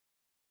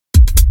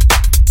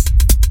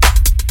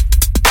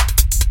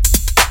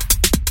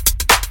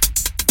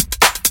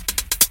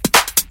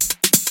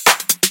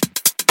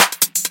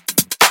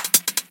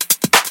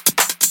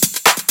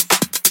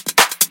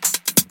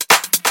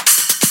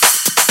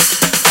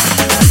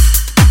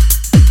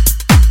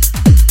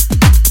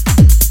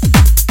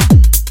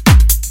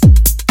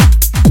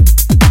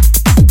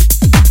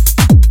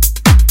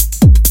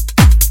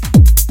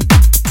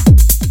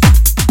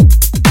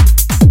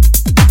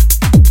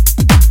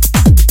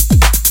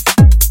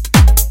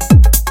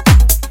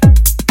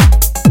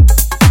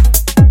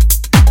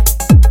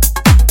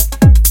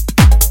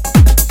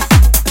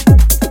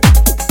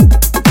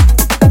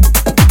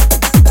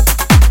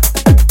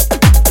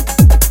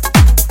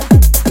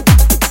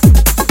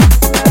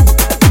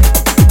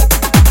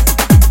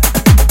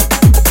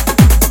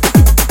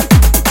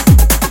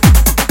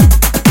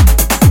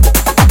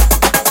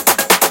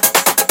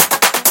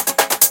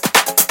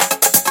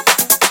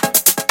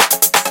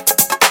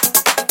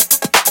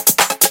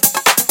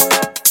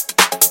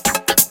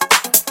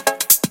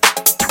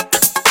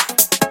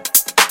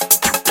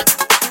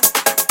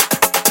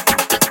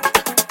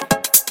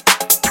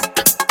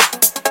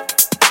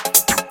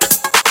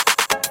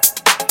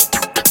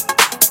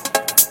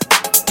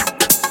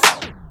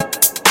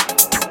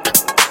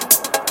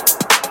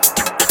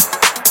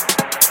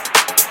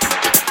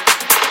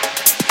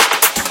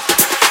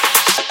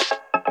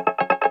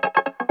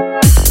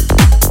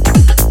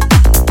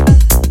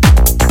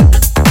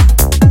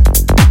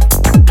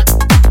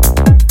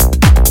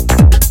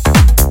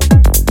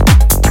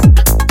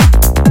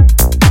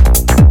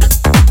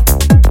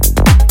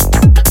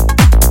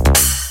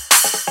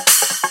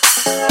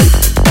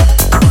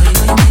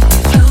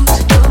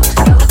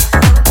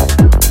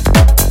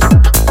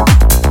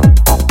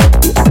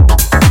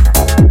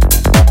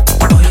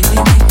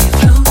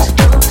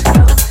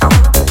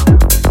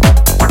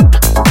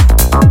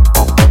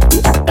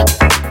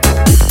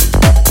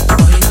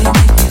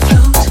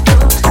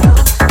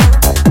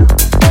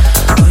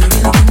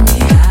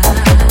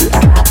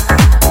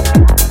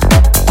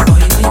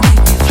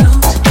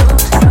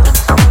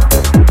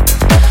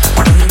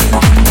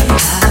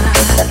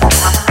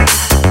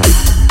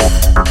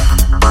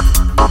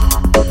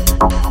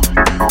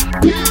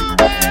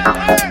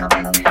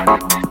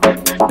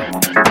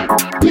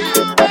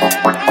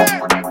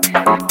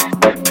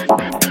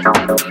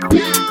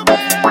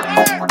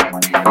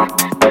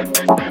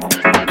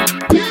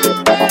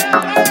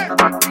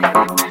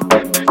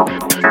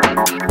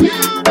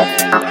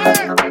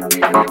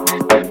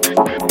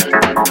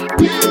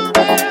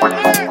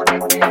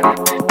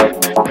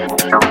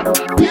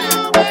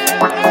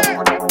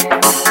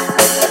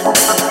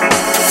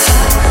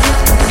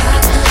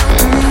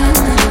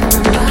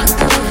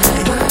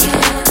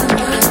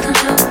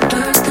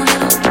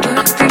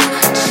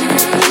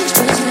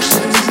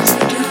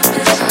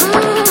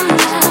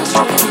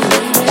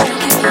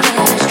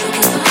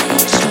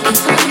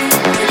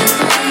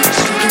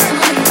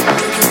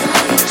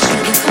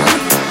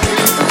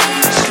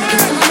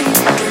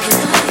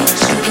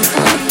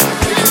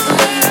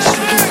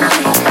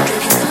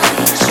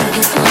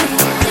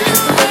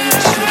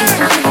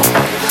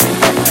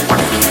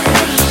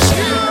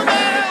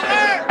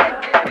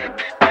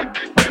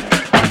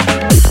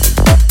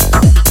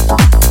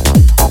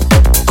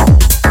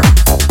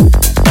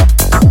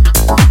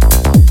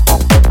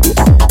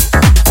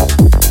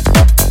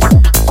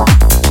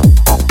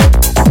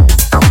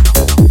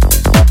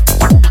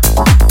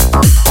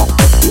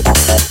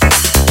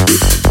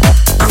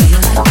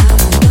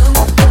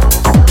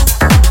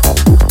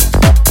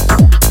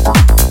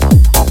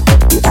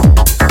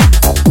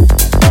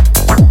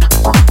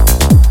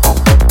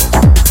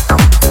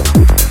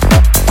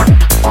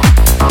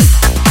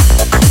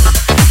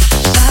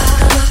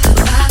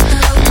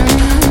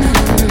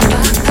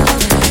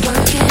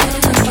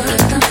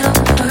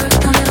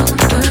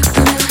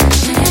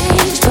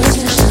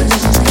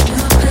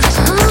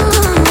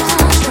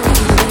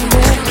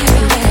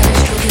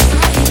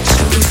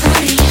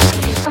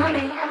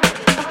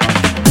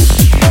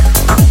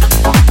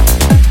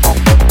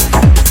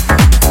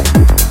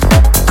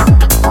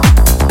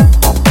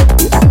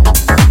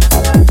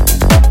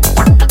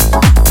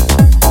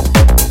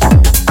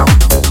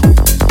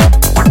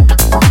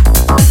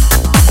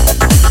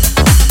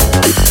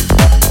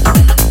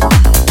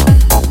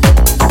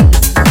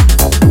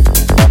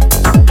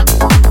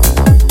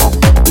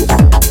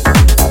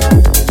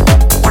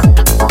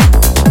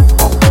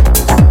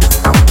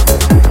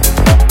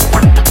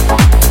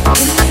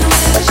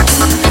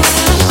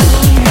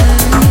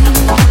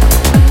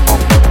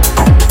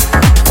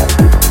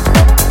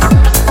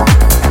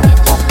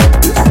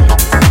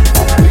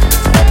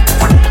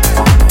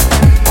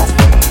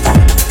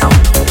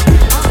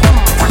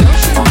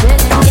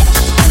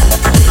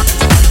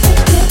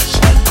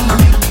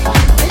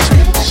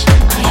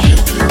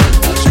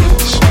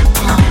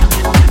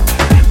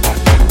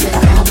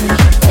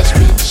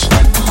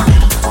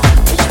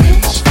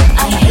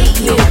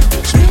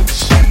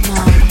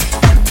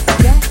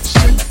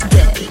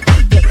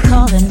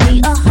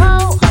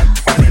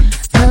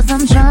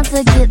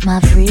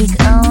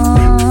freak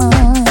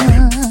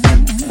on.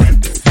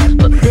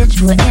 But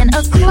bitch, we're in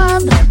a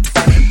club.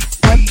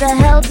 What the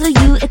hell do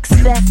you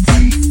expect?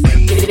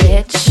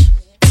 Bitch,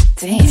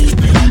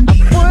 damn. I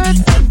work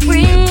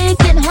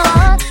freaking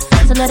hard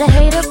to let a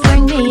hater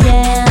bring me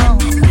down.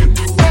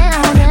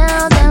 Down,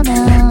 down, down,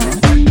 down.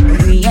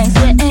 We ain't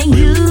sweating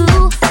you.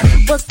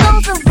 What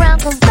goes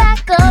around comes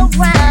back around.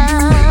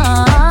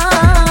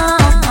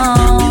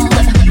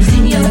 You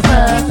see me in the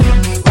club,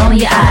 rolling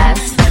your eyes.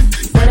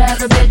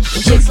 Whatever,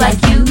 bitch, chicks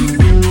like you,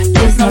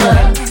 there's no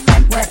love.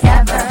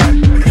 Whatever,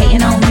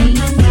 hating on me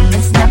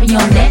and snapping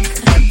your neck.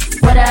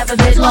 Whatever,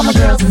 bitch, all my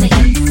girls in the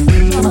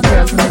east, all my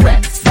girls in the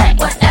west. Say,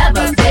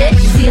 whatever, bitch, you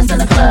see us in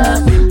the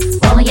club,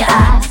 rolling your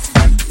eyes.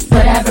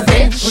 Whatever,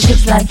 bitch, well,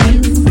 chicks like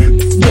you,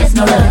 there's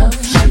no love.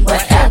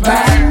 Whatever,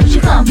 what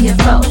you come here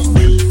for?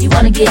 You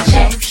wanna get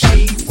checked?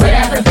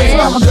 Whatever, bitch,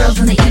 all my girls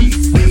in the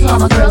east, all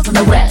my girls in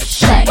the west.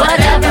 Say,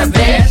 whatever,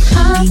 bitch,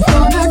 I'm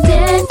gonna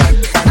dance.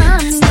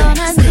 I'm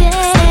gonna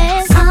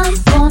dance, I'm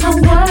gonna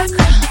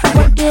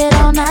work it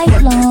all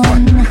night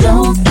long.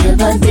 Don't give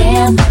a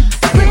damn,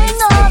 bring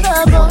all the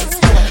boys.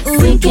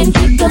 We can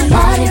keep the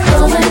party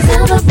going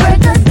till the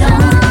break of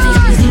dawn.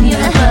 You see me in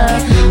the club,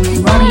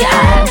 rolling your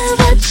eyes.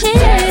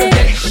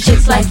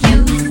 Chicks like you,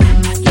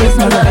 there's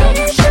no love.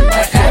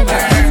 Whatever,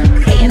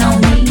 hating on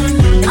me,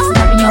 and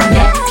snapping your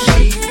neck.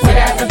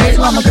 Whatever, bitch,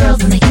 all my girls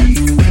in the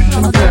east,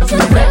 all my girls in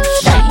the west.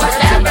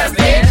 Whatever,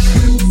 bitch.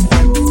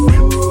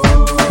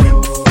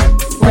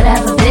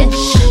 Whatever,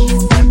 bitch.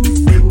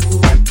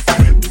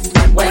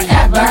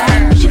 Whatever,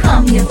 you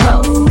come here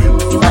for?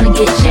 You wanna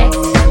get checked?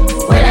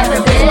 Whatever,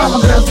 bitch. All my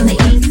girls in the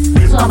east,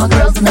 so all my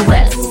girls in the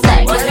west.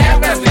 Say,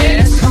 whatever,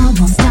 bitch.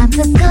 Almost time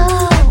to go,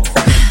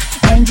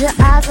 and your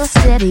eyes are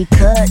steady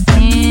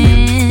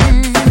cutting,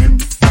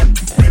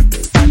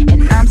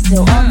 and I'm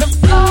still on the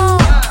floor.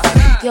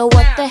 Yo,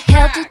 what the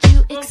hell did you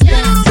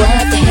expect?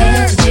 What the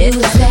hell did you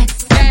expect?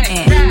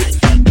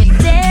 Been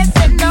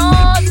dancing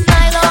all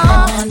night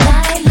long.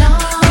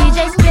 DJ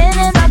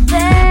spinning my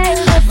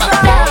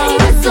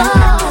favorite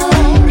song.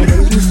 And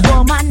if you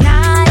spoil my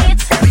night,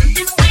 then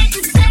we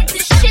can take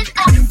this shit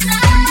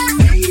outside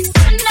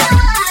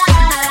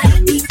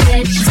tonight.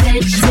 Bitch,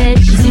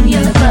 you see me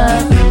in the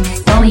club,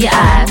 rolling your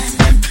eyes.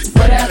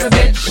 Whatever,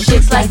 bitch,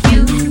 chicks like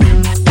you,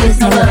 there's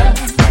no love.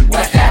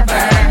 Whatever,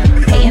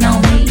 hating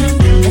on me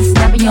and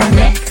snapping your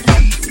neck.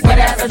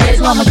 Whatever, bitch,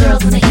 all my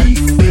girls in the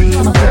east,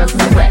 all my girls in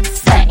the west.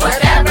 Say,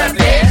 whatever,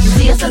 bitch, you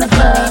see us in the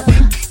club,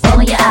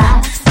 rolling your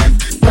eyes.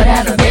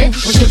 Whatever, bitch,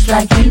 with chicks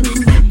like you,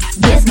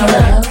 there's no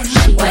love.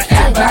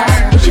 Whatever,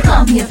 what you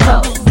come here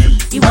for?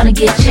 You wanna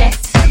get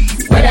checked?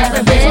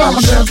 Whatever, bitch, all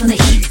my girls in the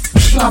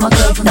east, all my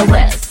girls in the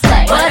west.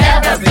 Say,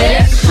 whatever,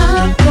 bitch,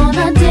 I'm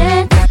gonna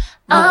dance,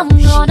 I'm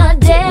gonna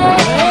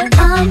dance,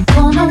 I'm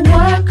gonna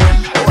work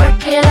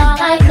it all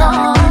night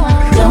long.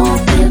 Don't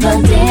give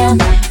a damn,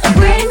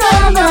 bring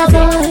all the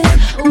boys.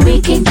 We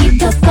can keep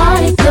the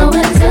party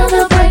going till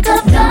the break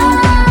of dawn.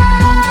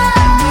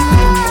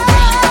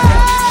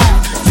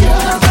 Till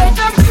the break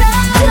of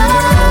dawn.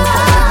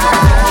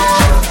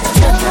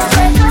 Till the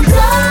break of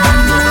dawn.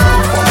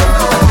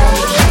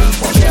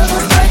 Till the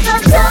break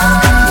of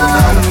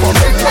dawn.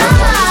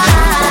 Tonight.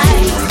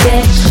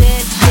 Bitch,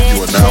 bitch, bitch,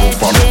 bitch,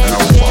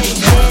 bitch,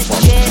 bitch.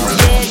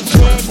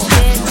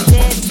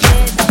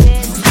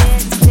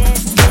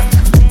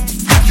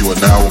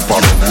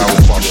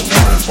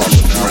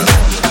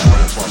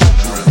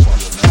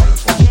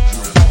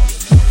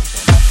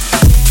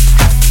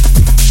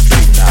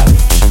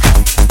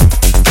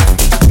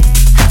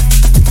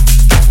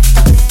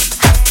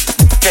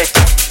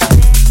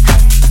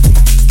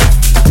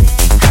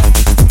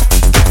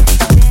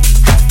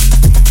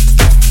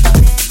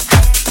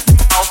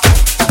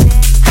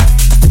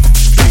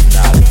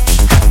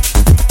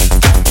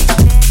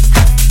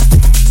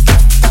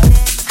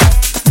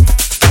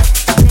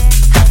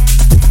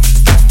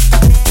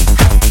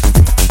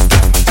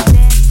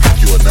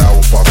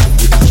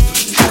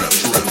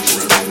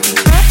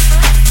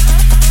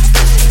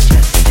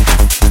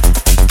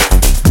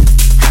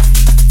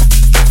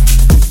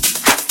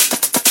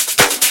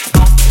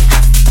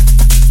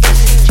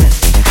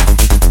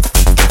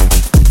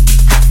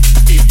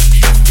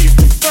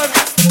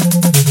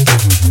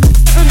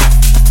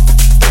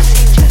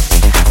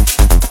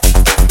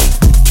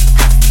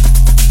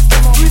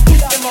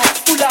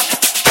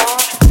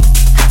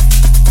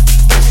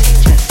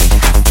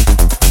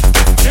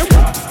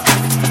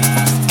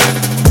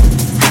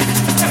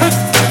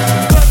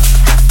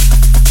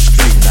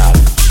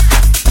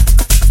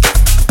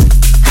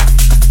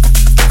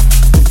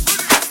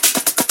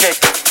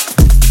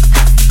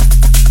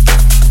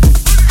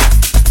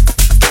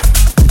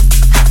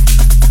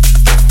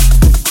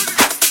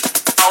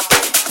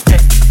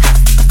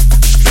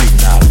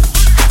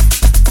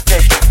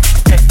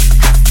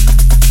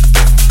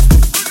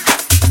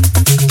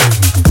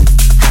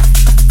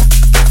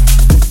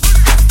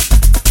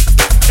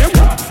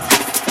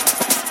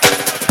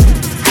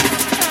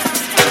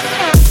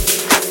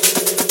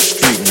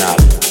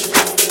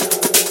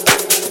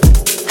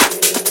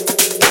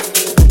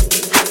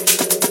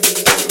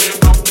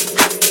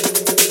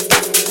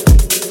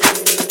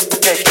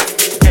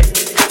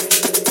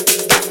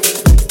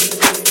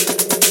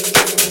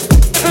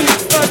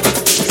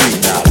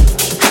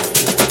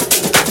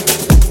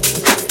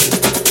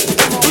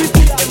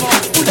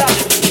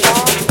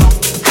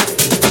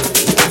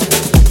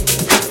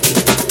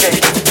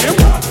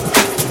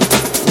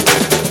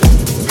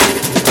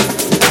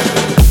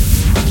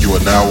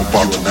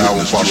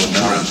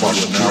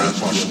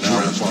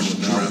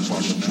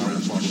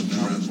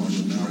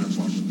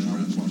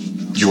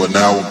 You are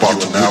now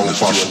about to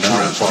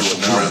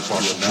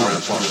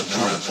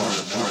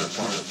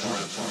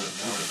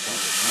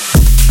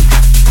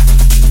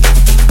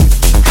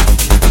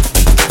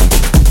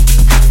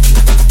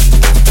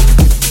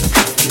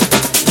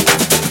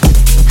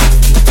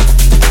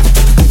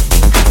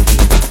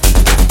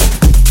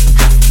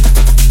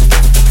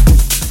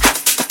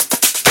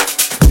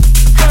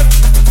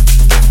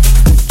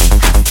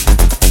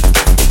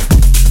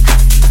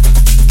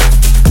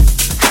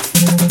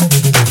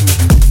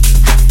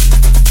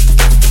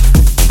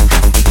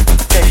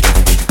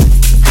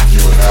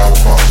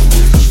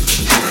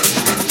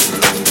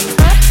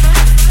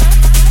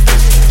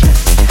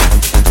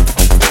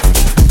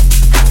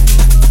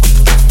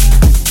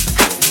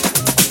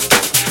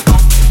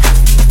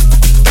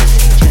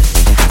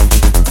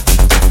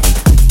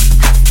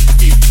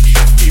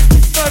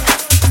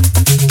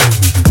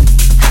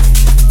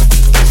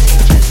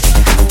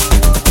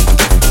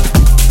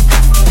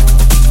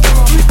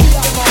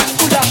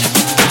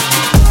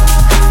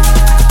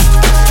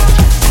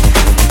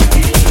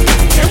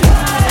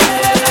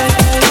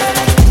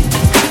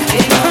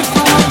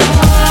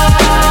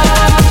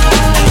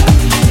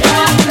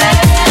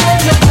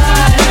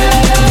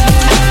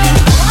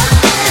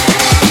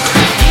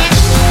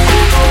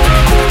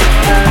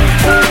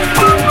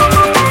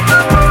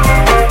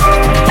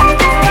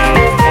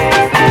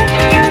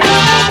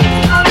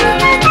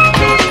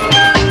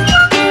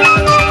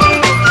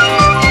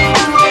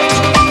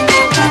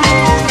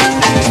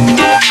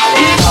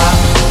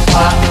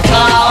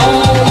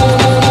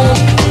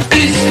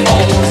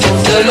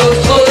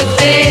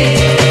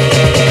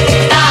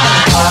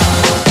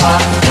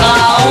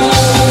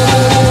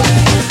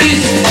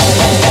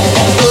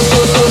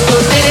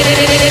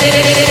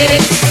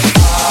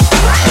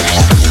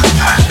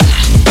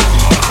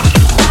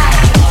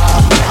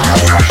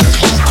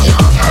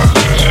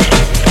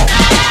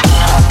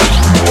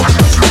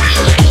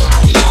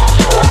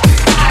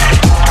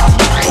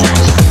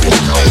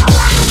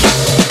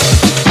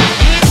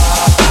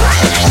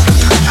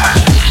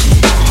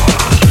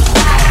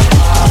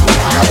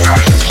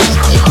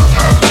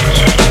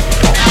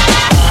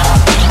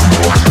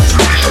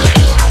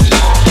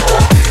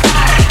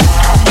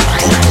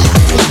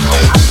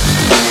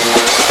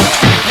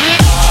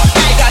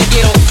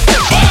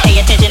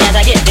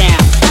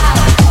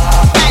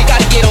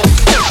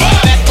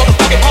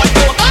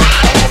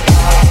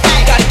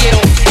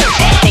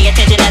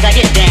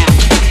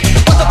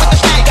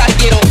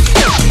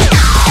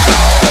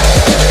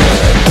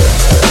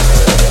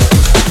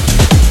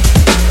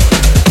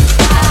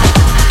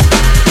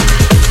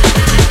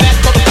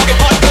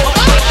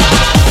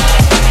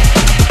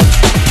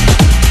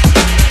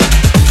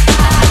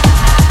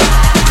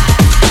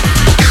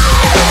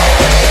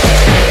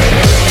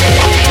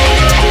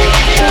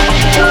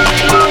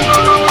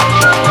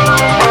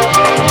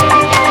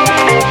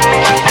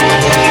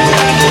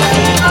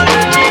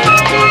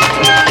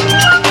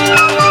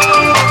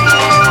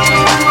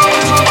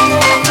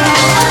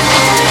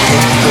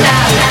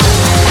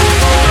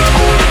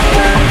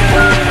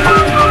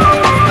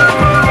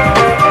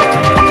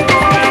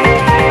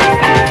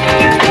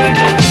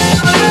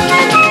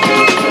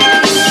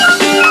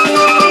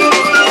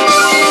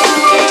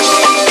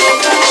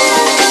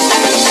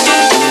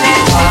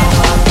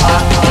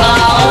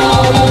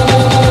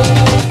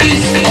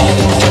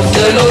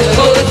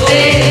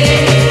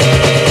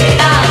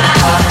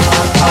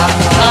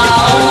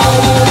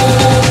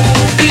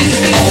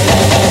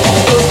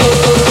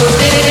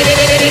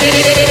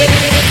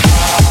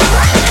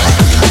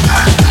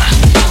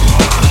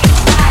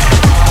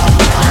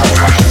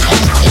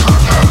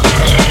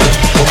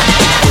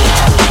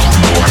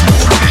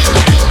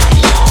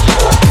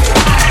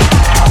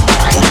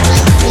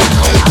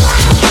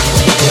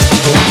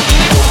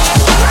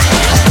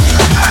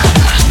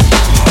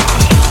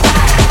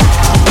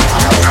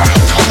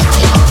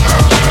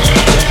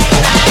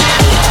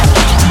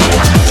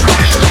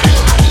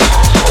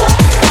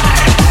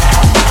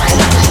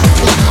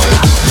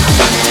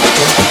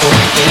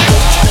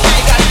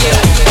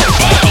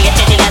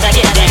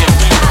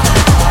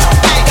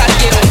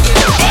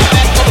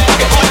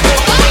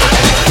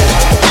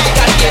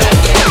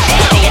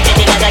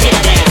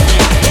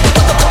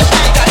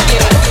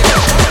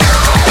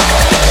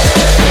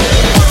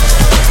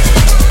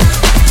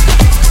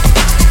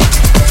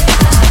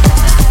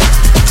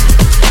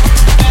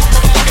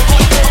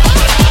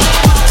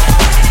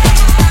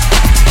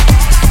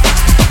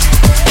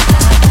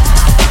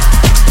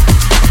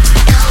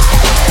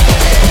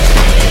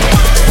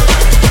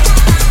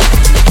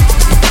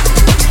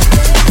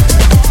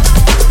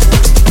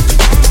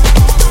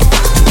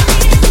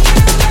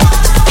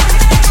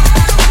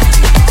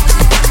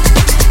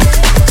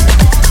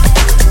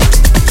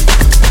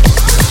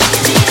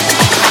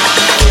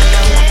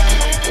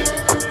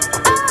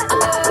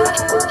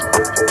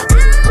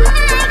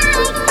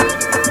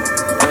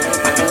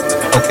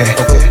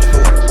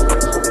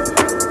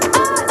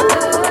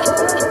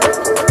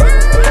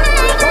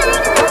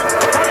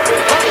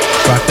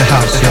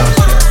house,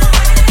 yo.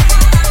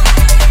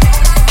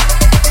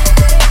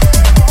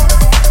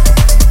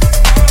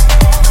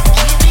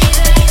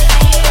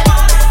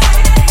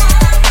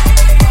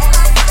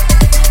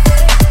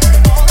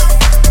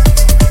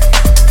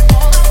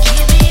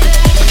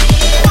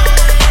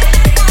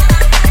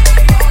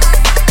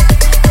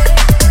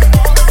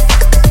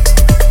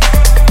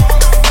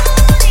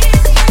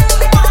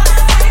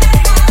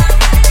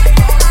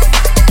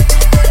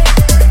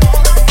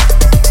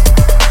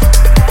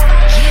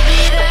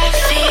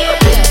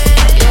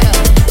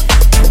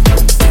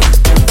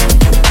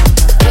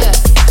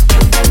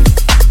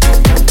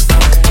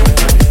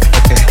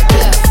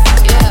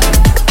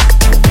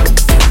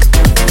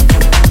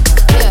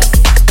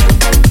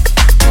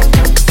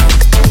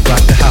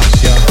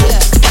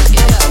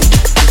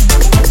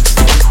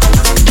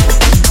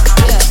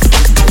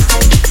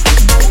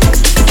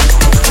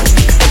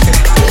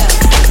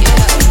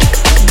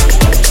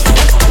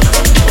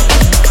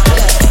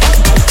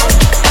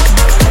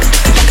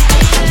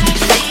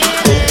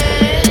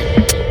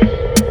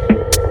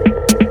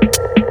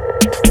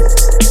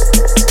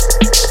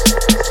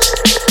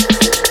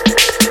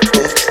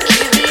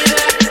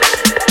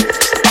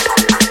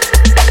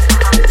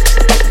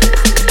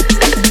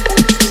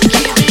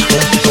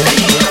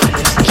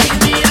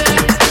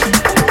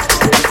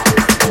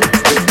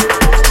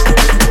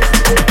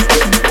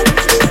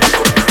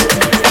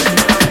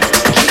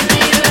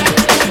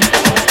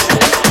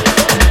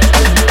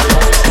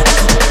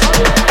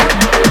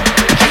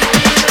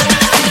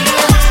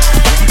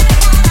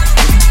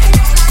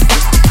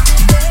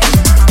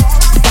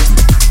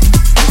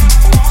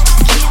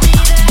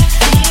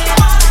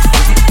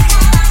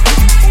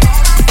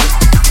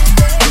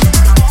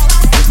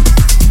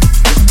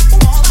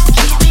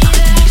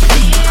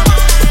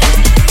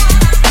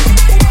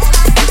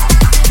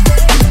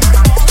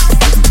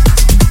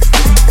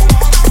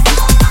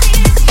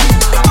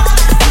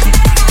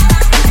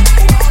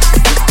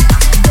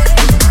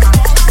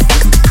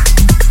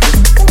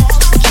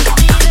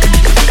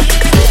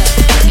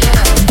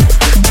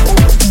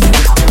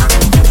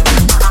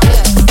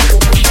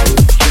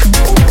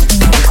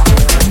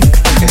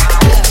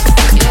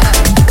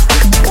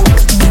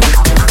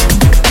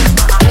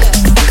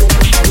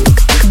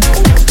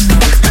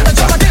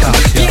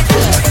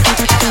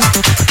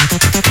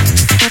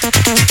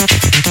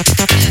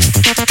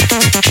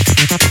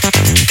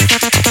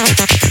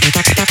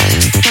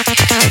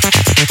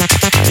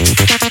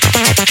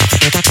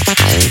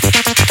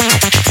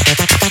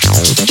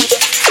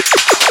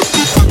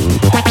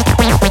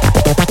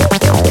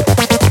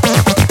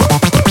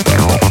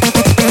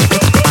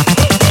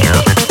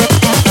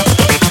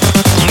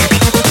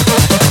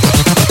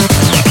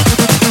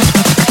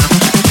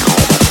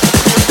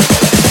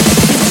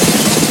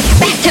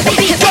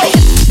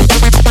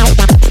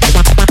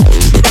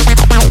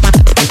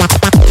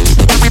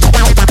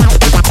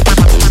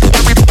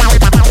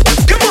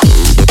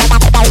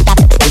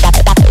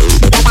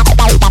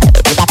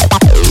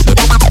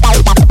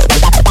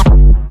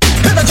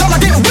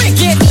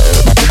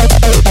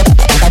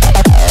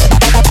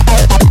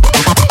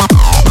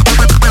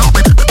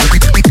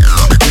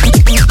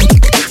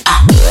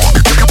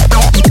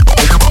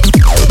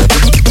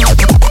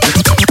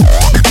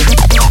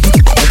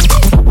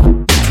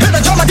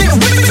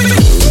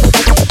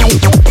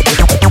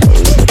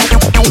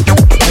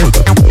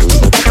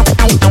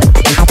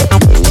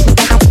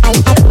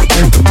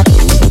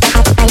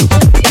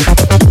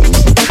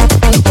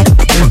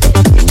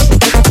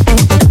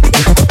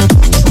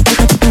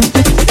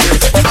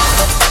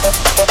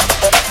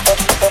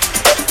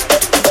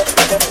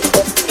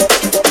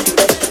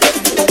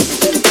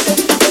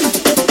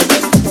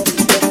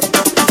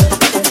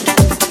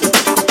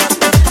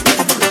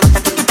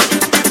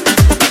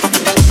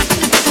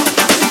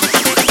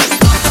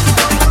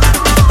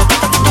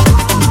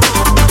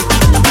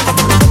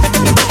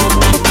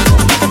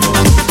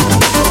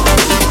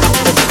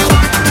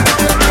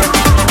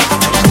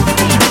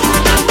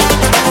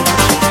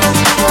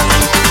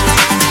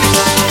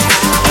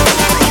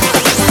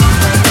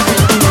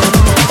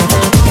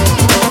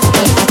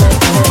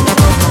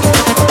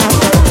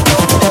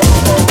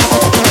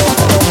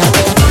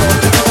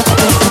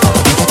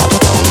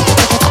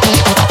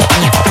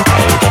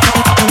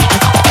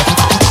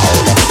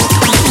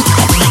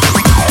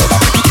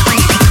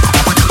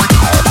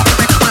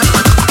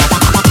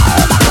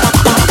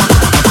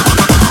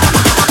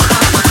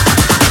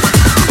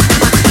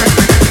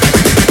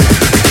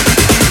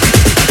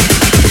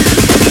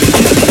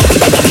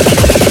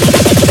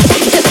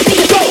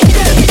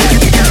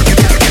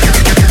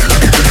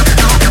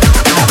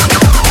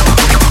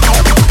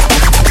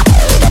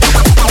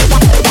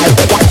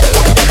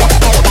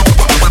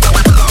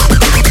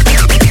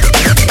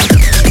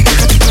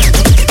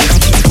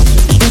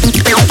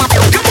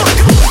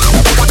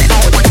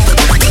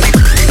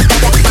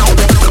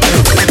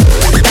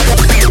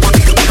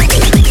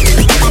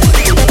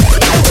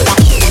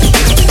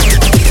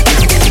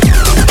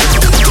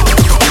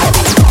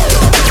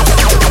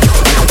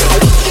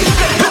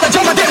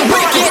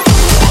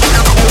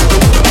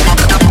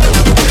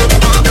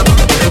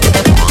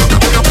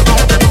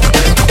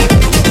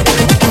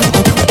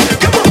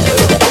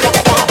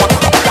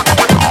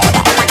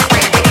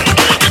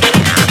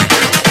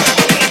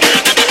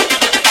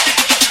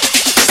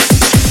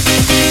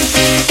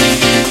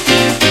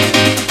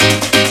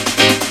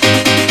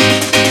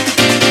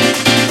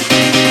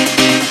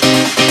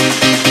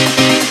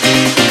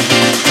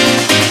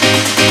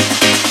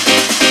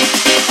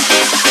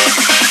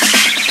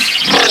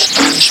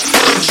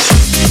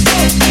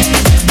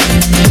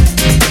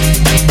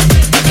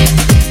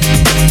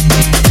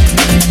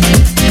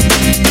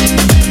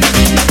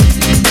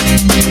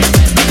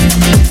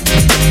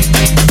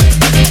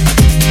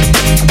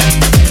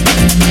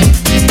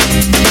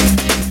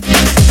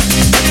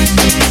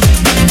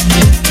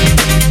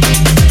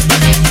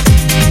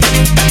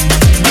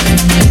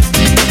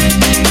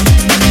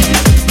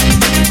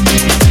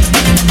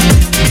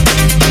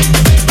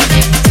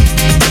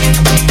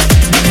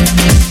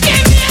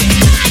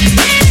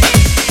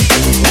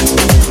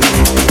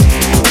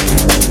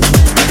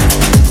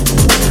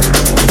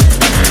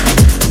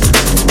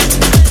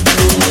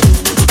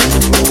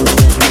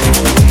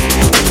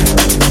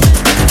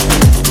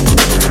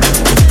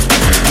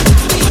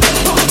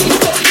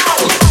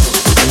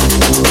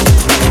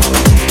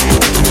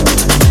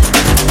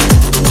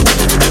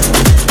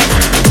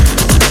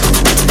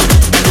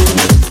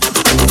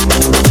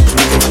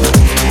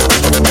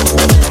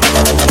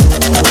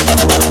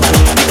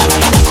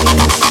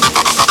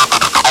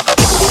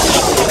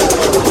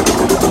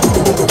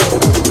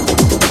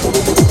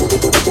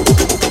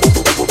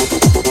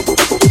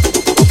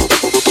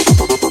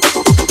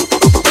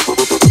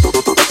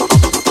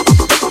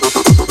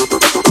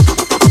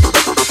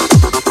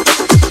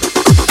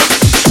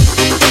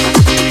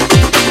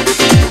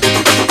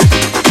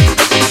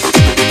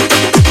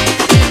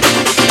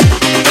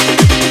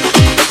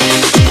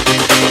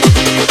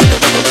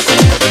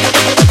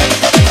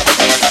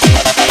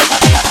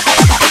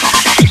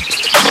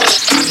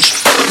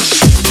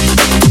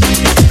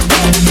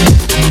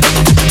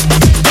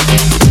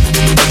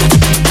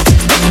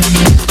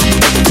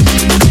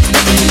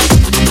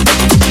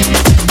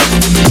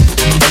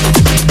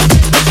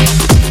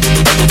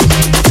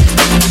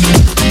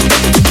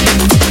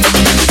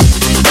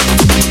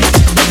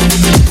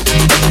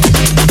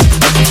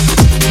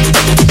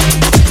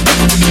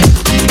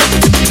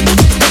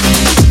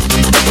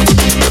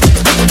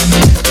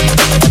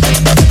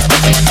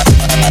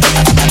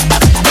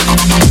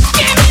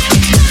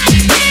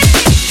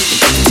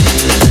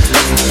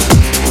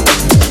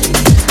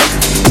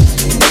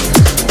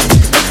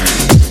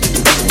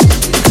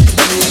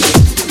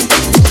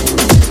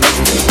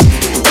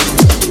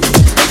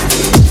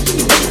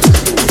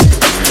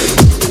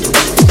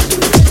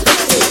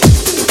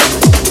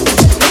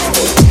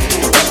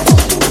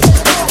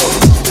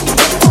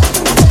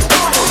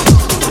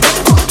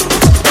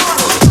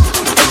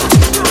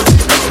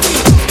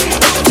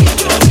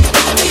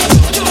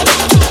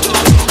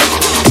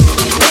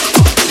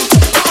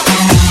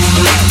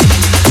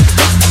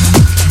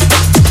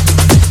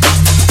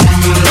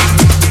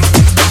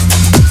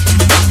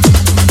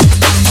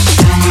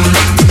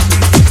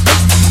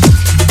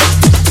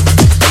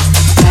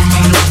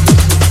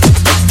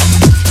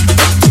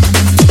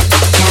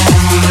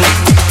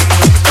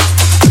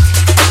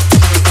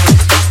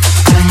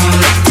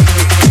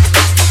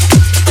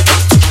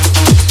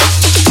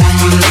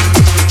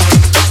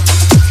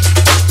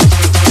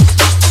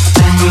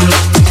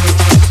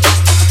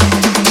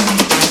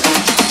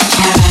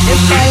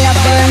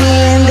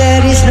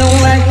 is no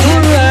right to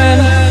run.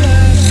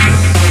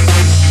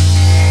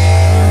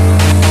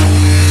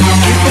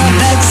 Keep your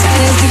head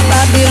steady to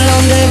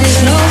Babylon, there is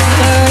no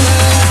turn.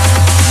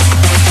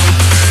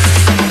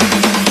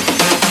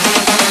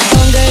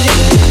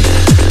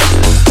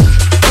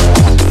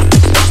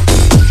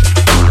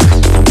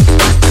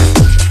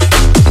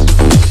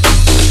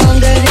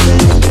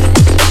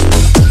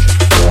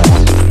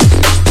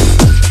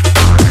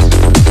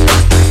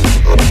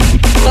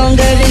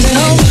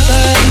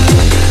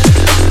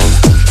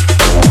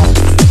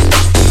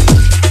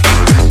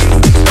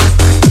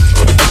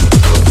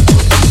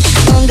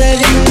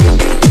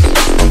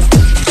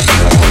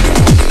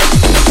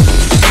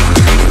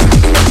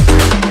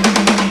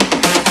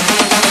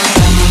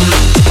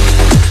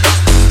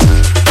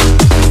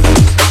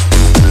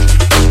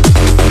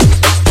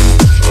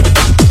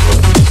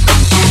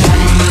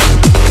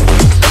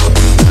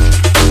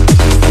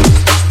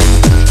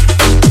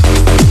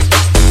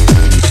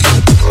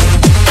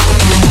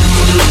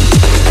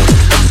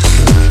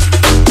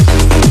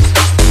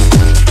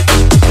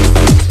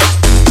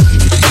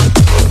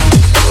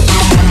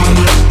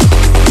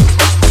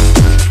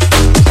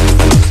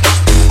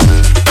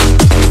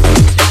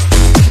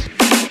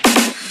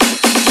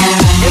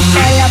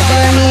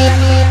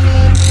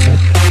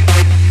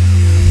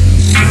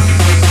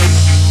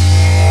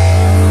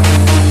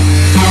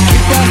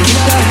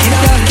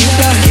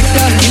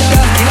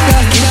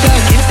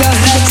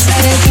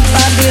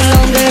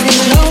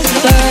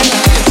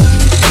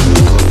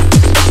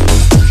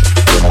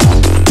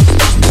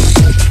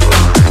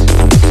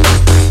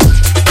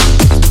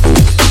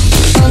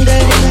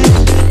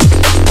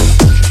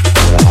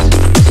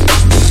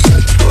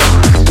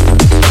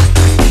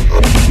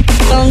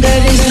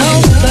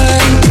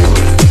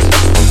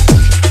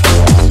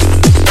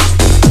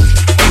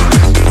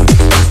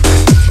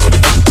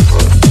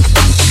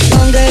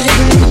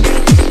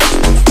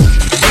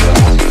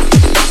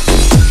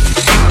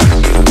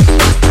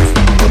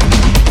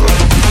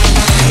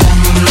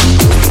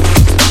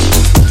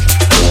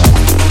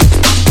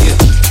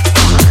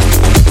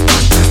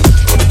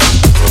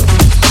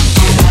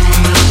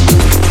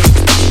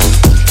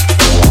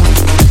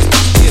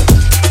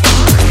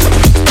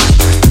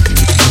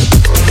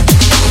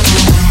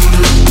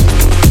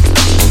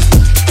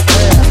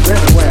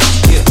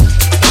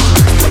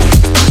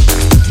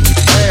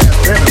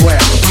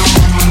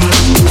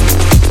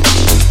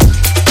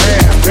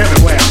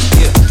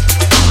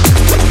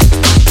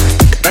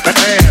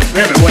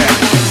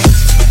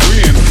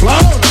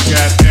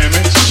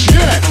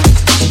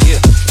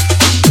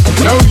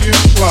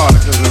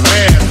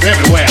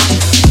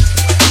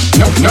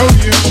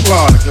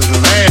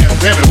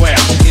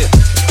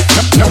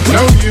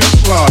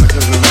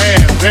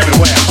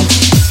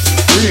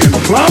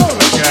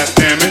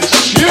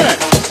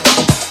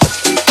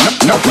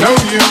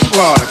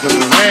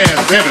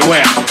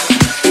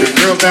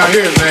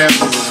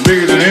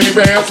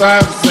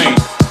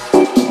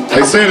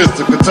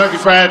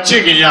 Fried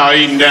chicken y'all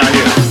eating down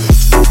here.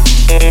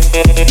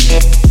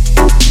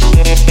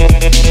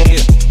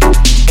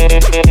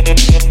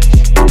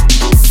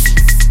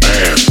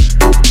 Man.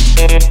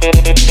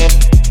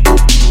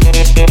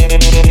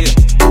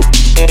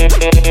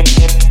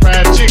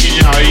 Fried chicken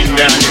y'all eating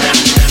down here.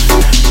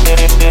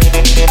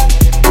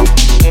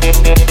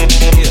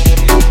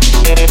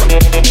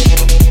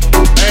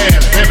 Man,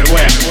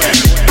 everywhere.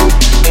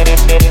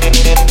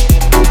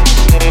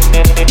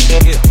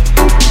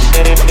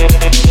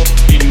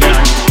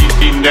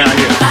 Eating down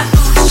here. My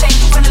food is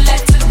shaking from the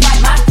left to the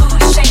right. My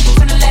food is shaking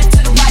from the left to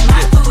the right.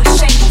 My food is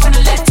shaking from the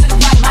left to the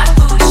right. My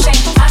food is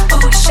shaking. My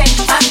food is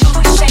shaking. My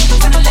food is shaking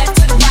from the left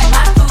to the right.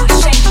 My food is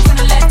shaking from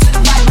the left to the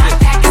right. My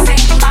pack is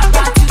aching. My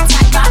bra too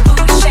tight. My food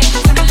is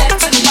shaking from the left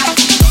to the right.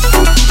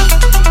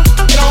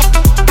 Get on.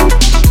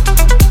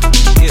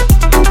 Yeah.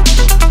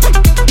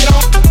 Get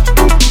on.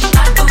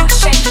 My food is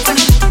shaking from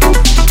the.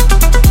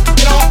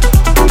 Get on.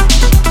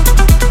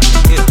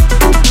 Yeah.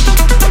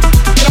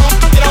 Get on.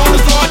 Get on the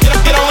floor.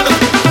 Get on the.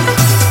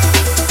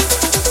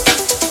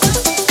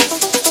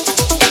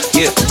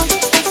 Yeah.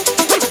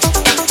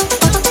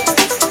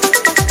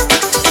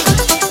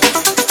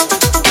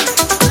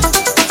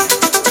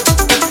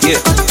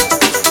 Yeah.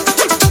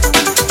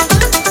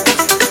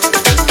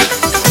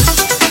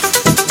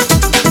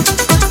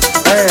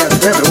 Hands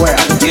everywhere.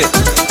 Yeah.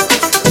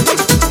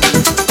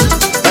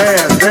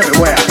 Hands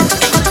everywhere.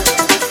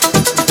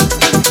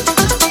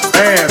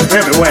 Hands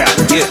everywhere.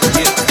 Yeah.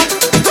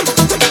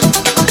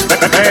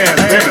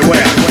 Hands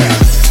everywhere.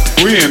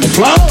 We in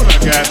Florida,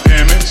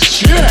 goddammit.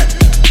 Shit.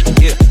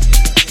 Yeah.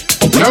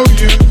 No,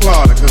 you in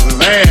Florida, cause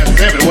there's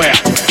hands everywhere.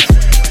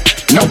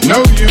 No,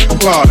 you in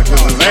Florida,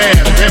 cause there's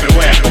hands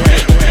everywhere.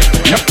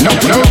 No,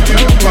 you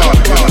in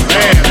Florida, cause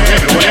there's hands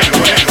everywhere.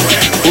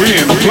 We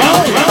in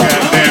Florida,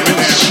 goddammit.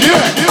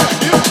 Shit.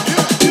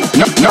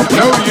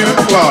 No, you in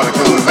Florida,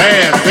 cause there's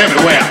hands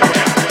everywhere.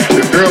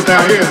 The girls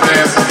down here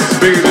dance as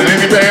bigger than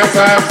any dance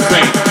I've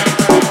seen.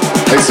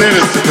 They said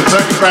it's the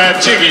Kentucky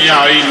Fried Chicken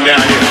y'all eating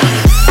down here.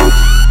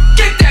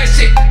 Get that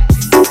shit.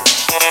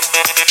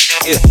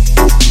 Yeah.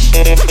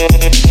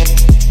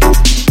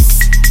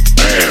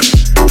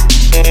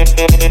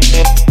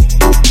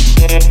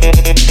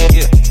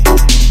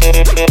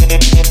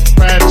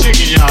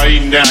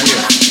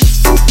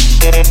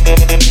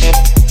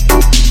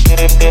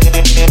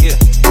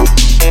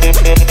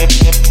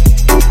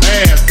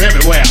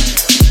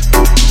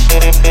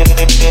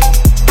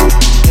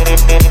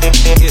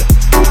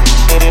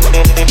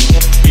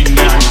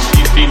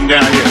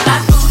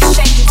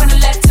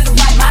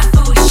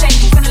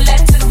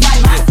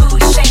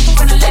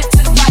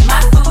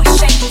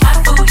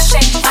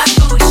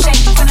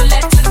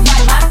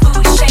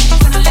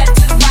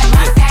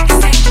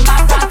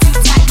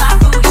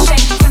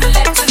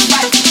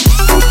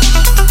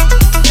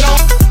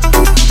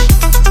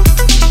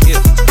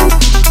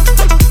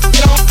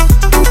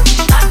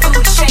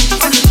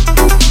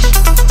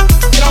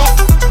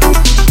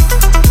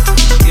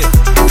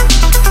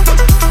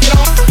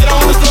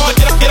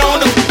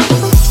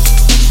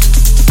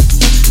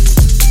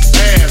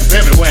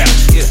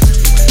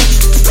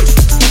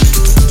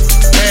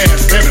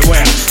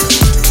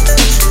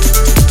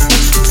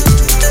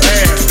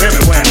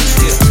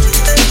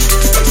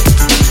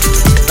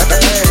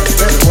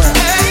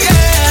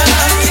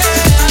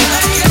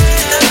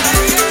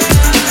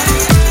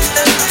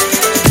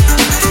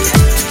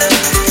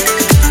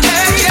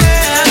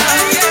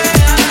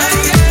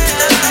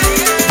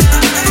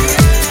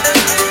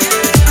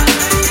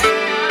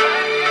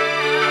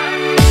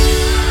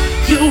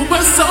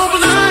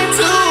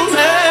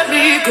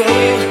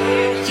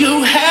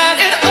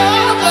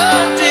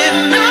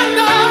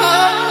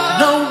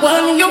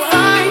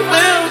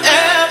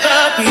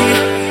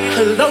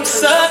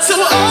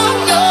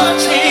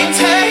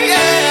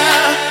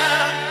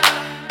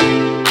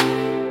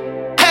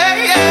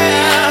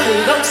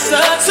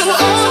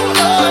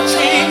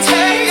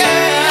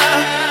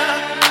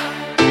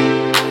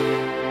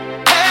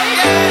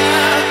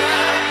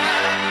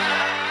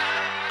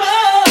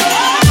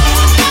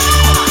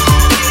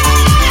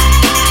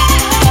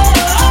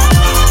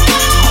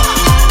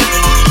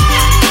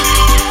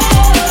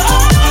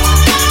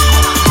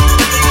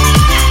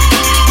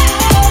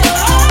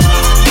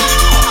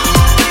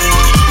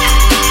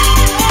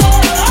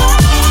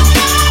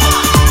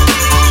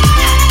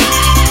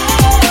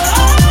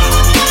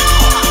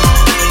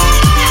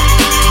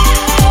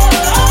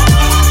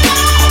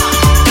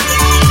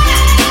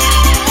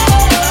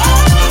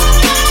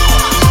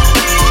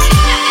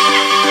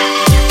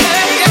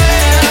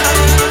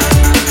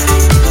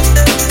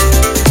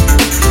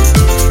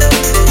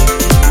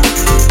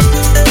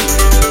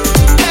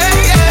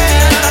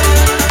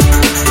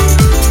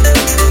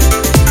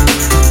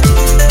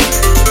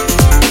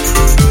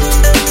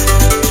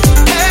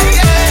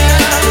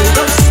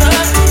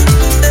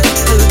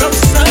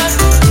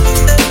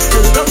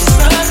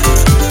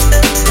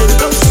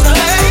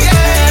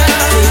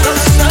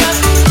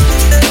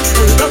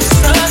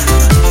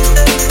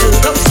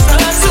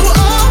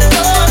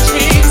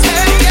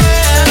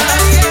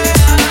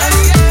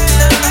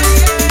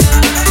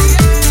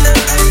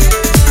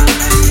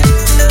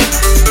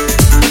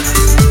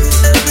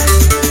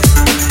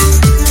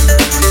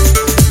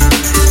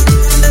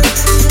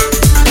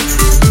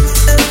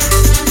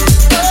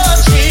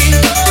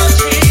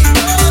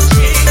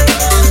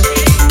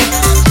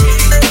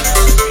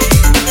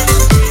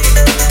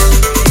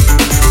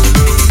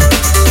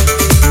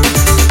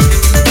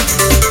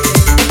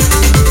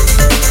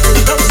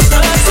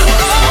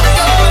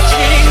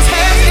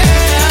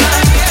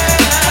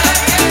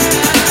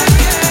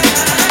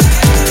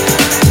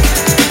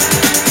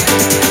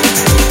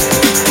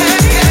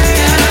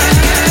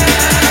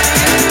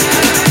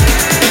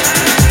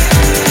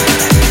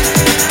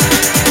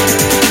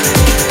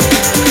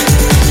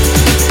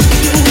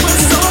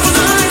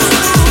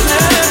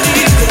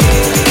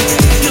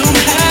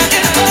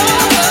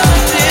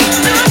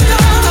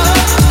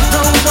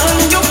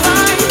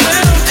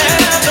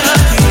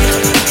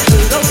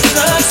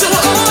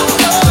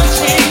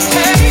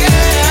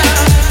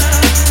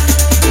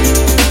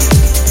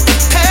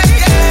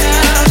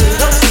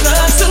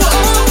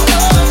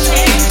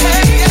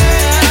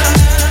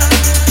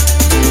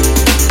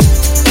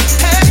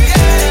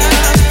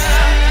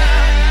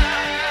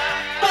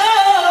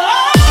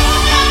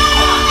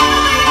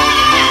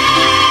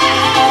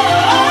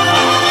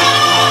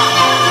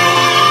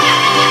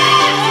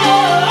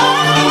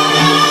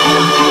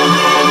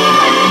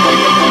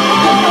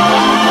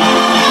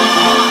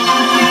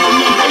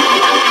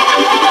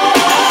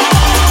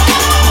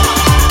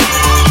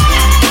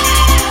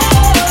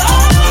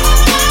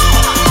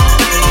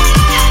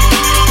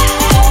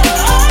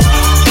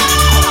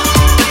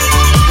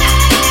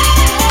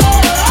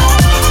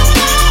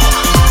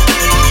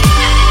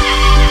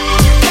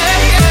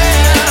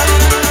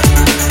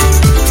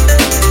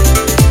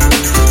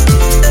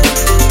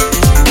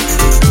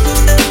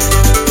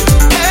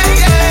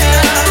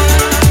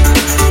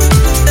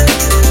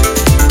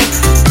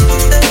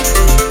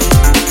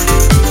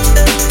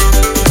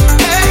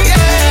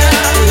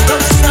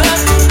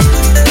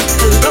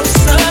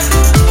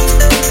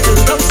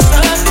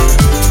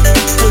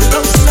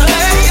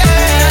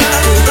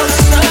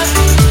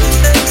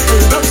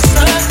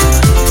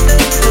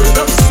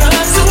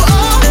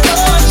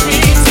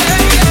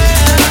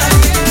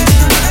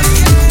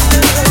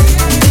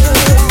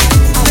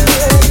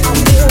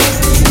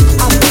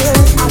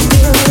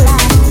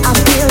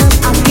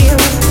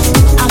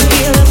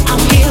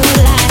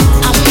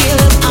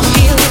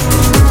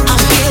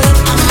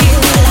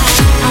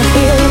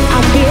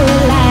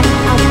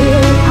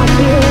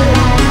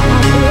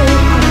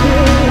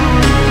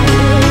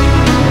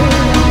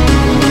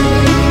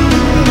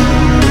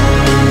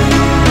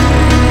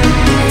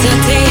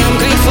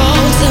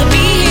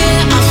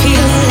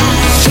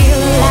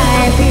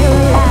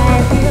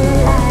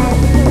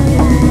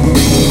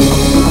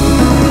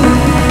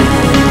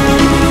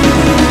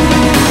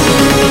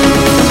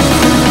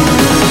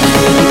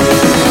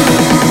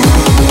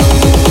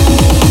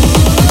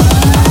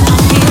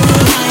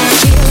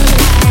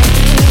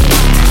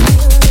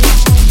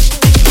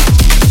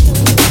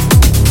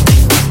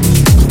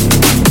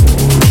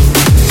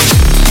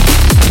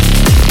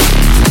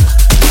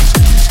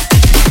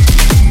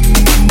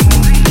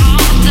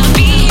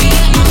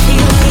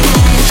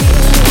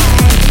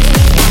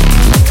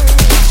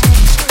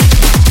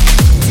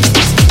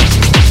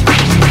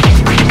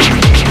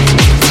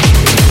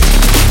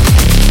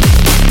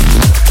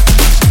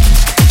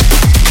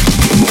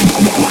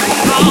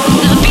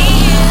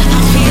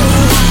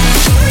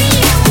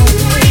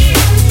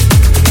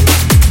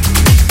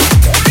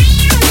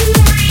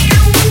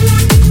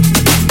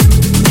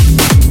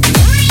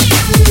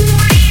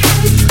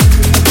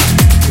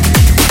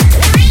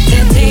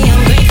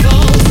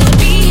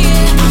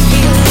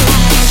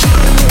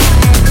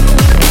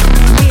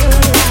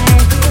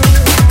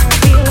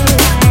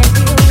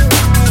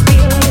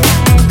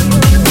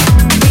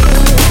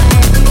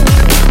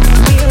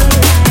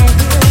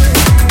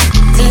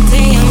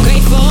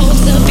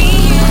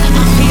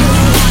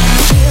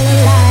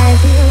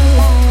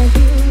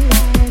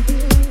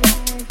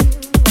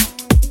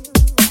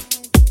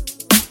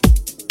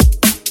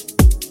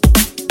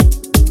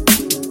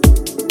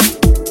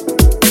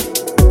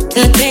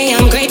 Today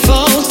I'm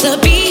grateful to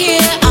be here,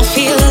 I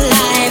feel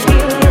alive.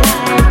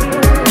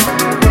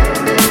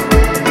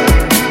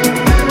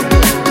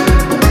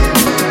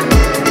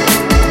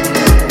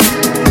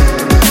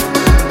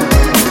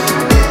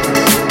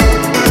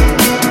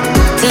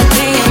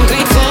 Today I'm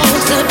grateful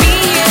to be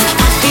here,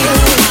 I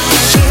feel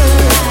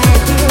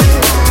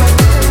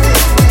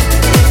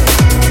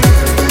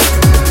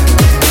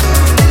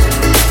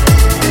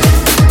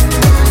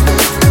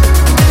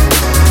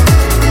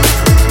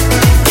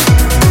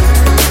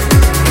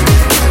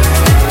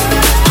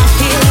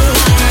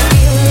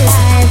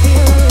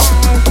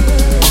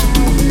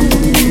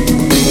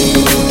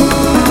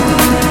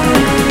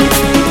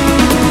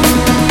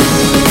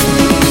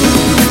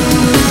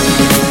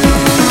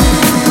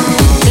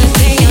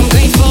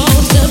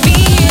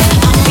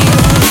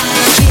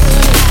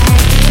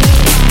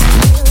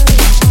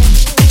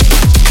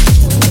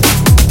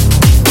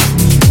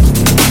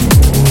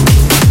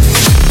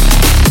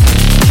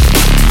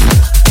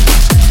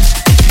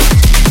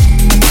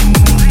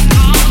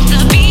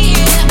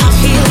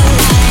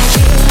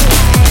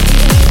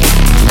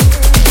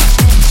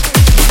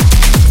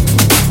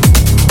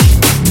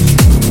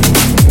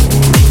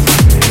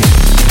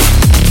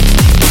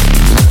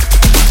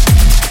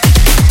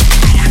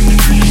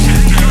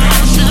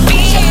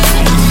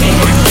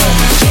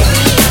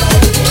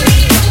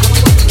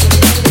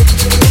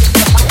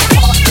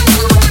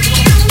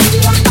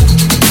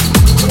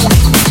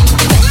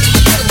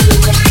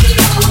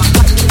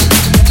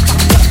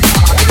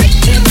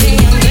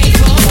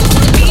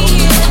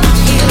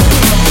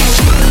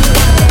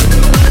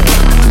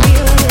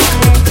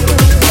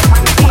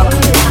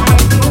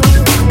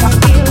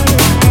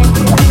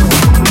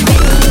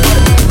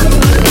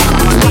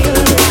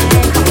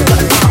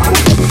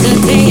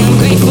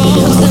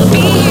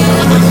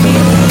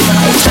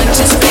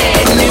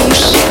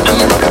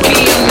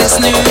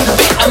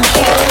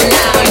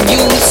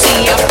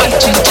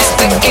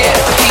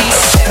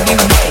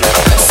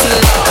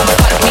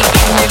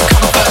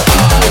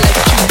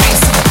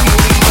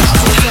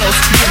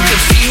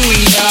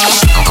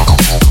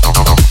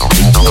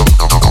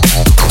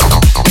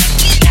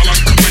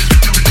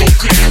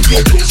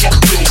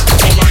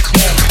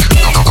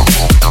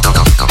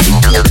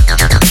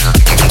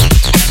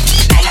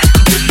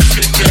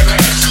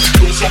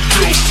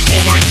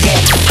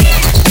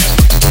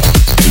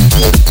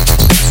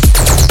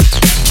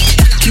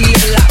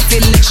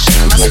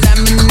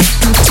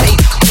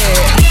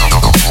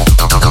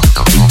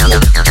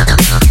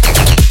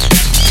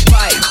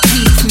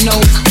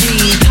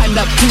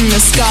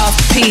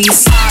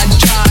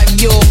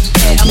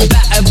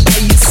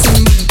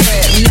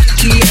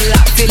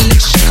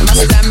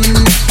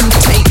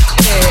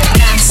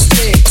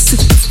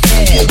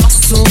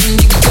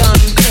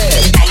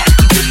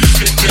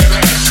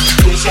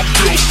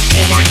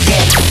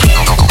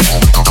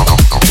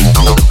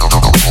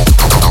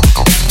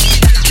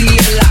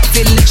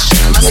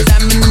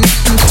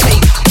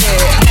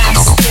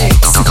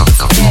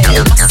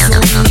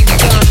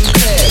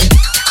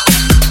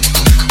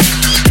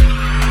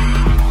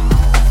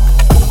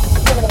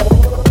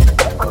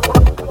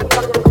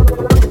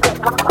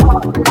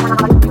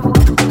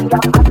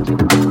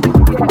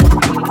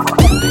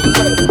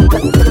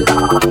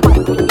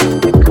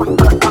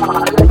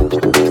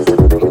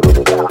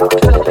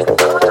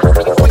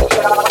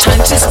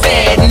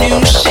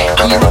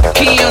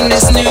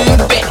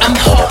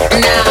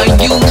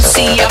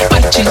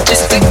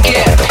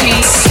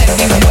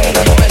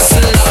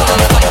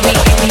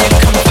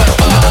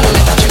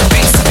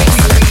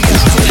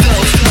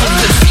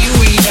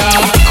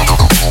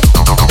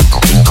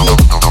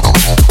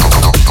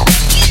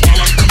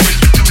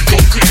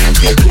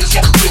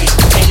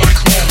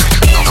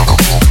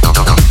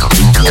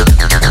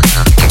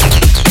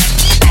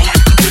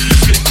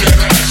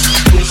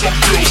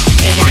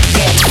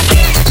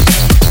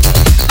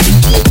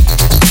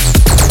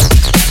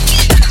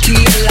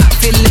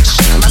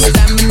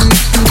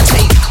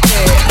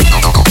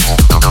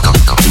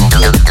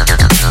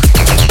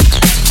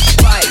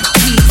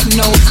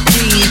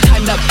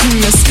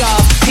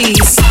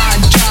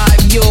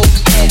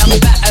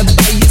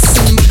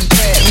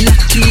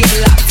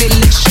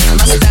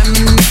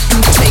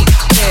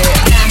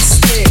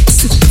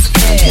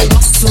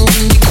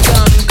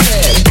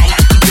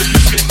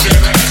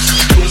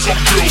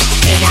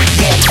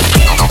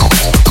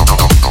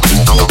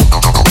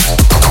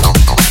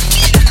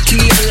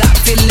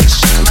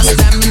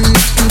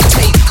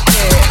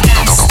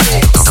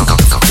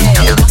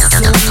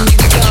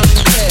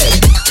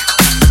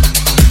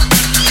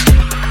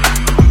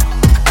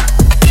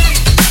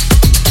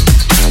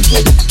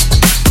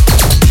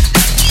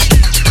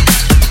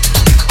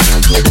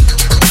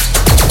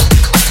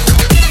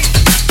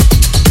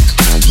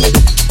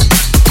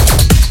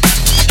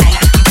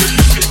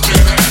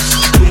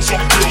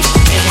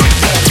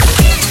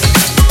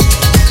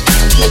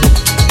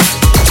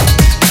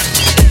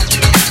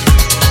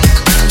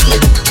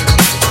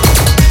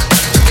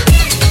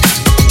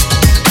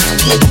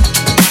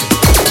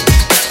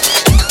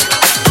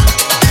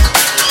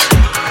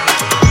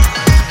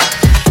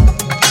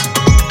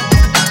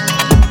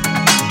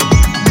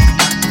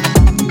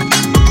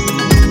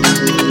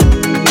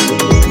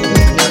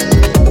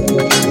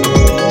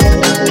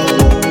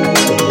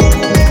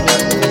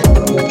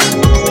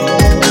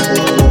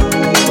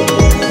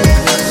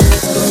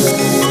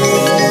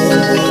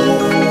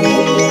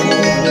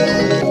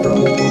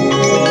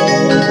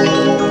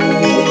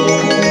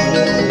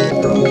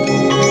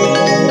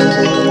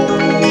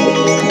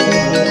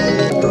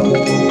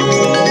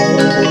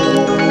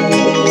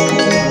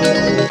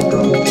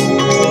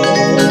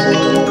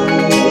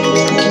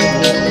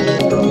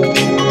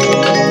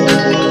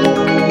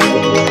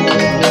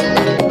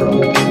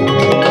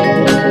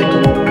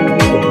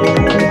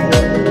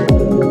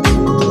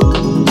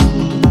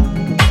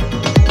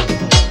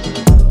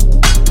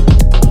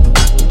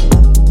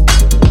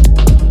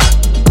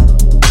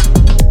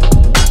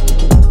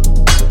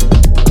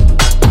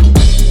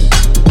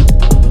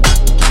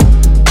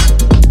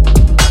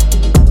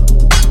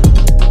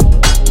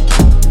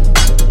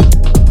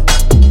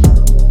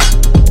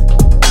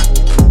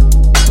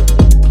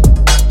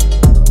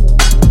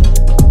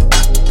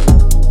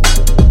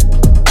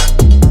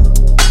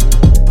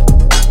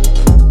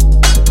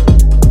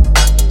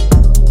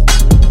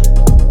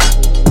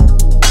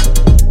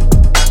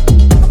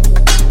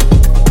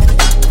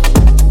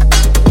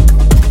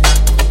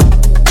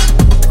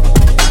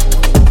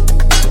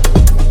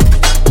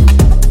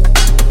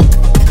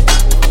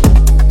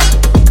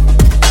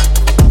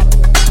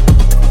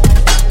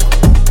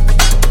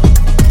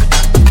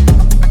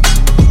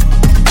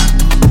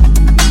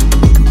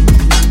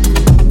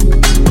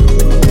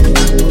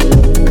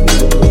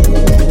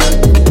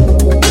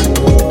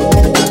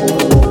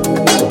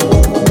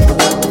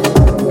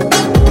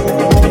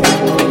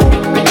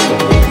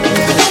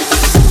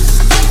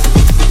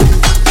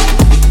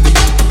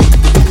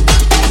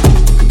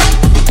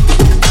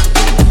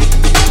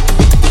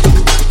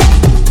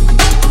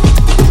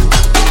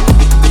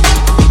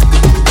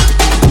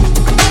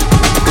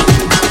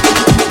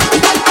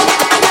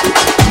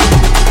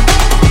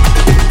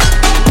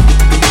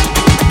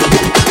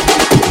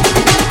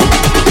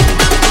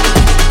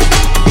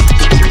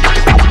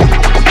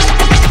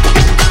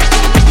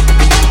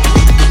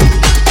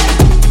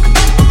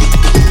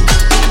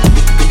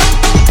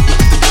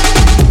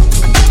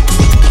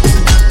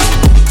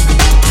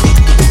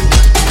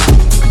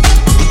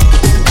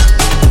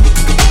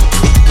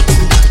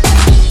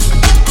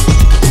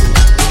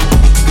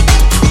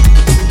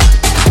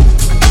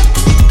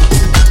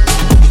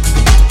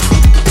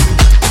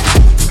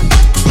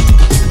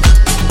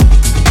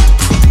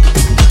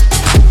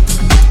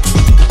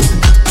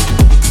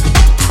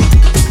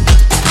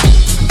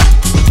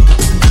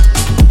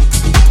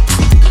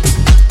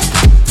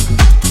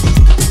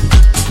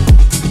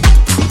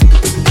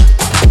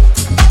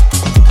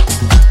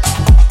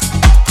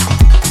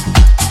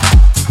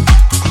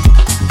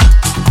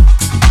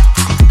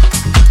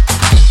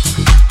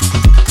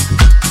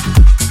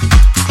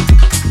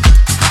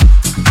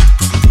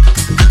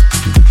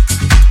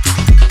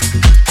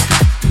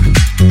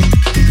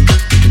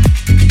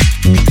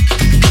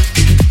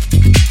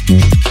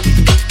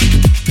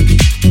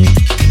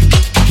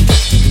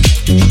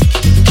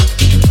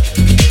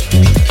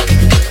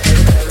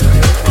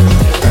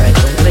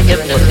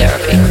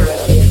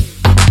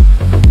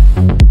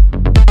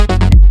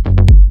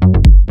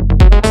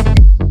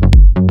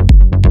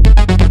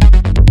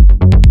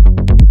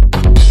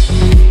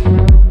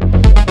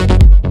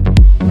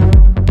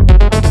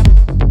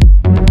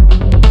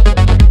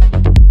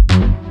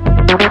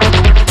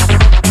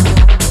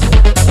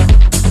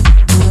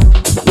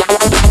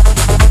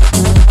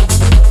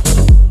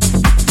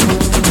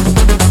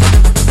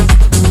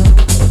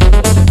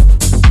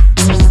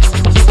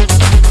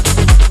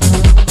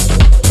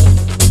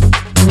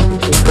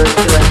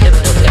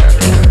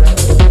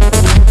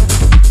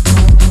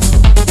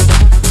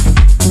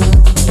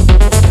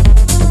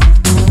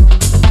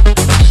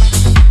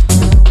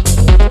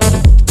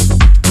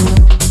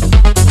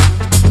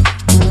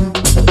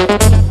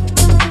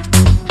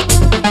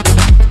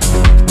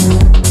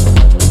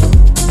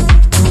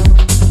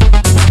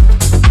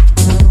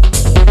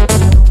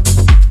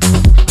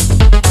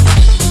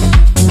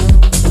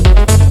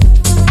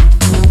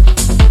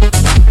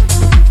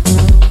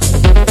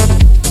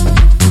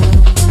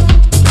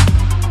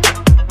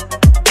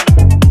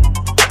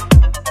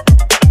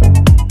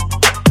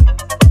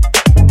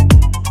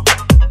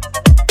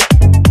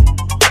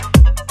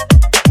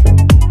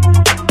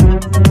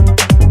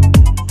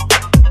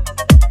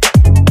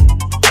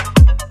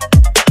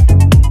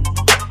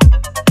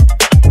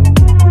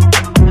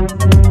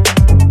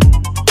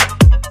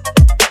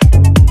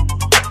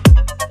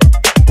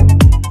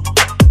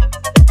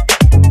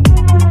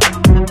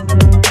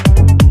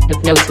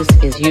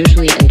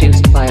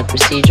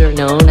procedure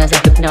known as a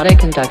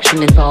hypnotic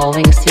induction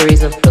involving a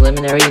series of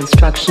preliminary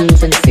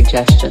instructions and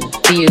suggestion.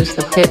 The use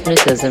of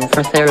hypnotism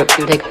for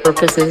therapeutic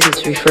purposes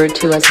is referred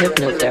to as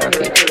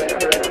hypnotherapy.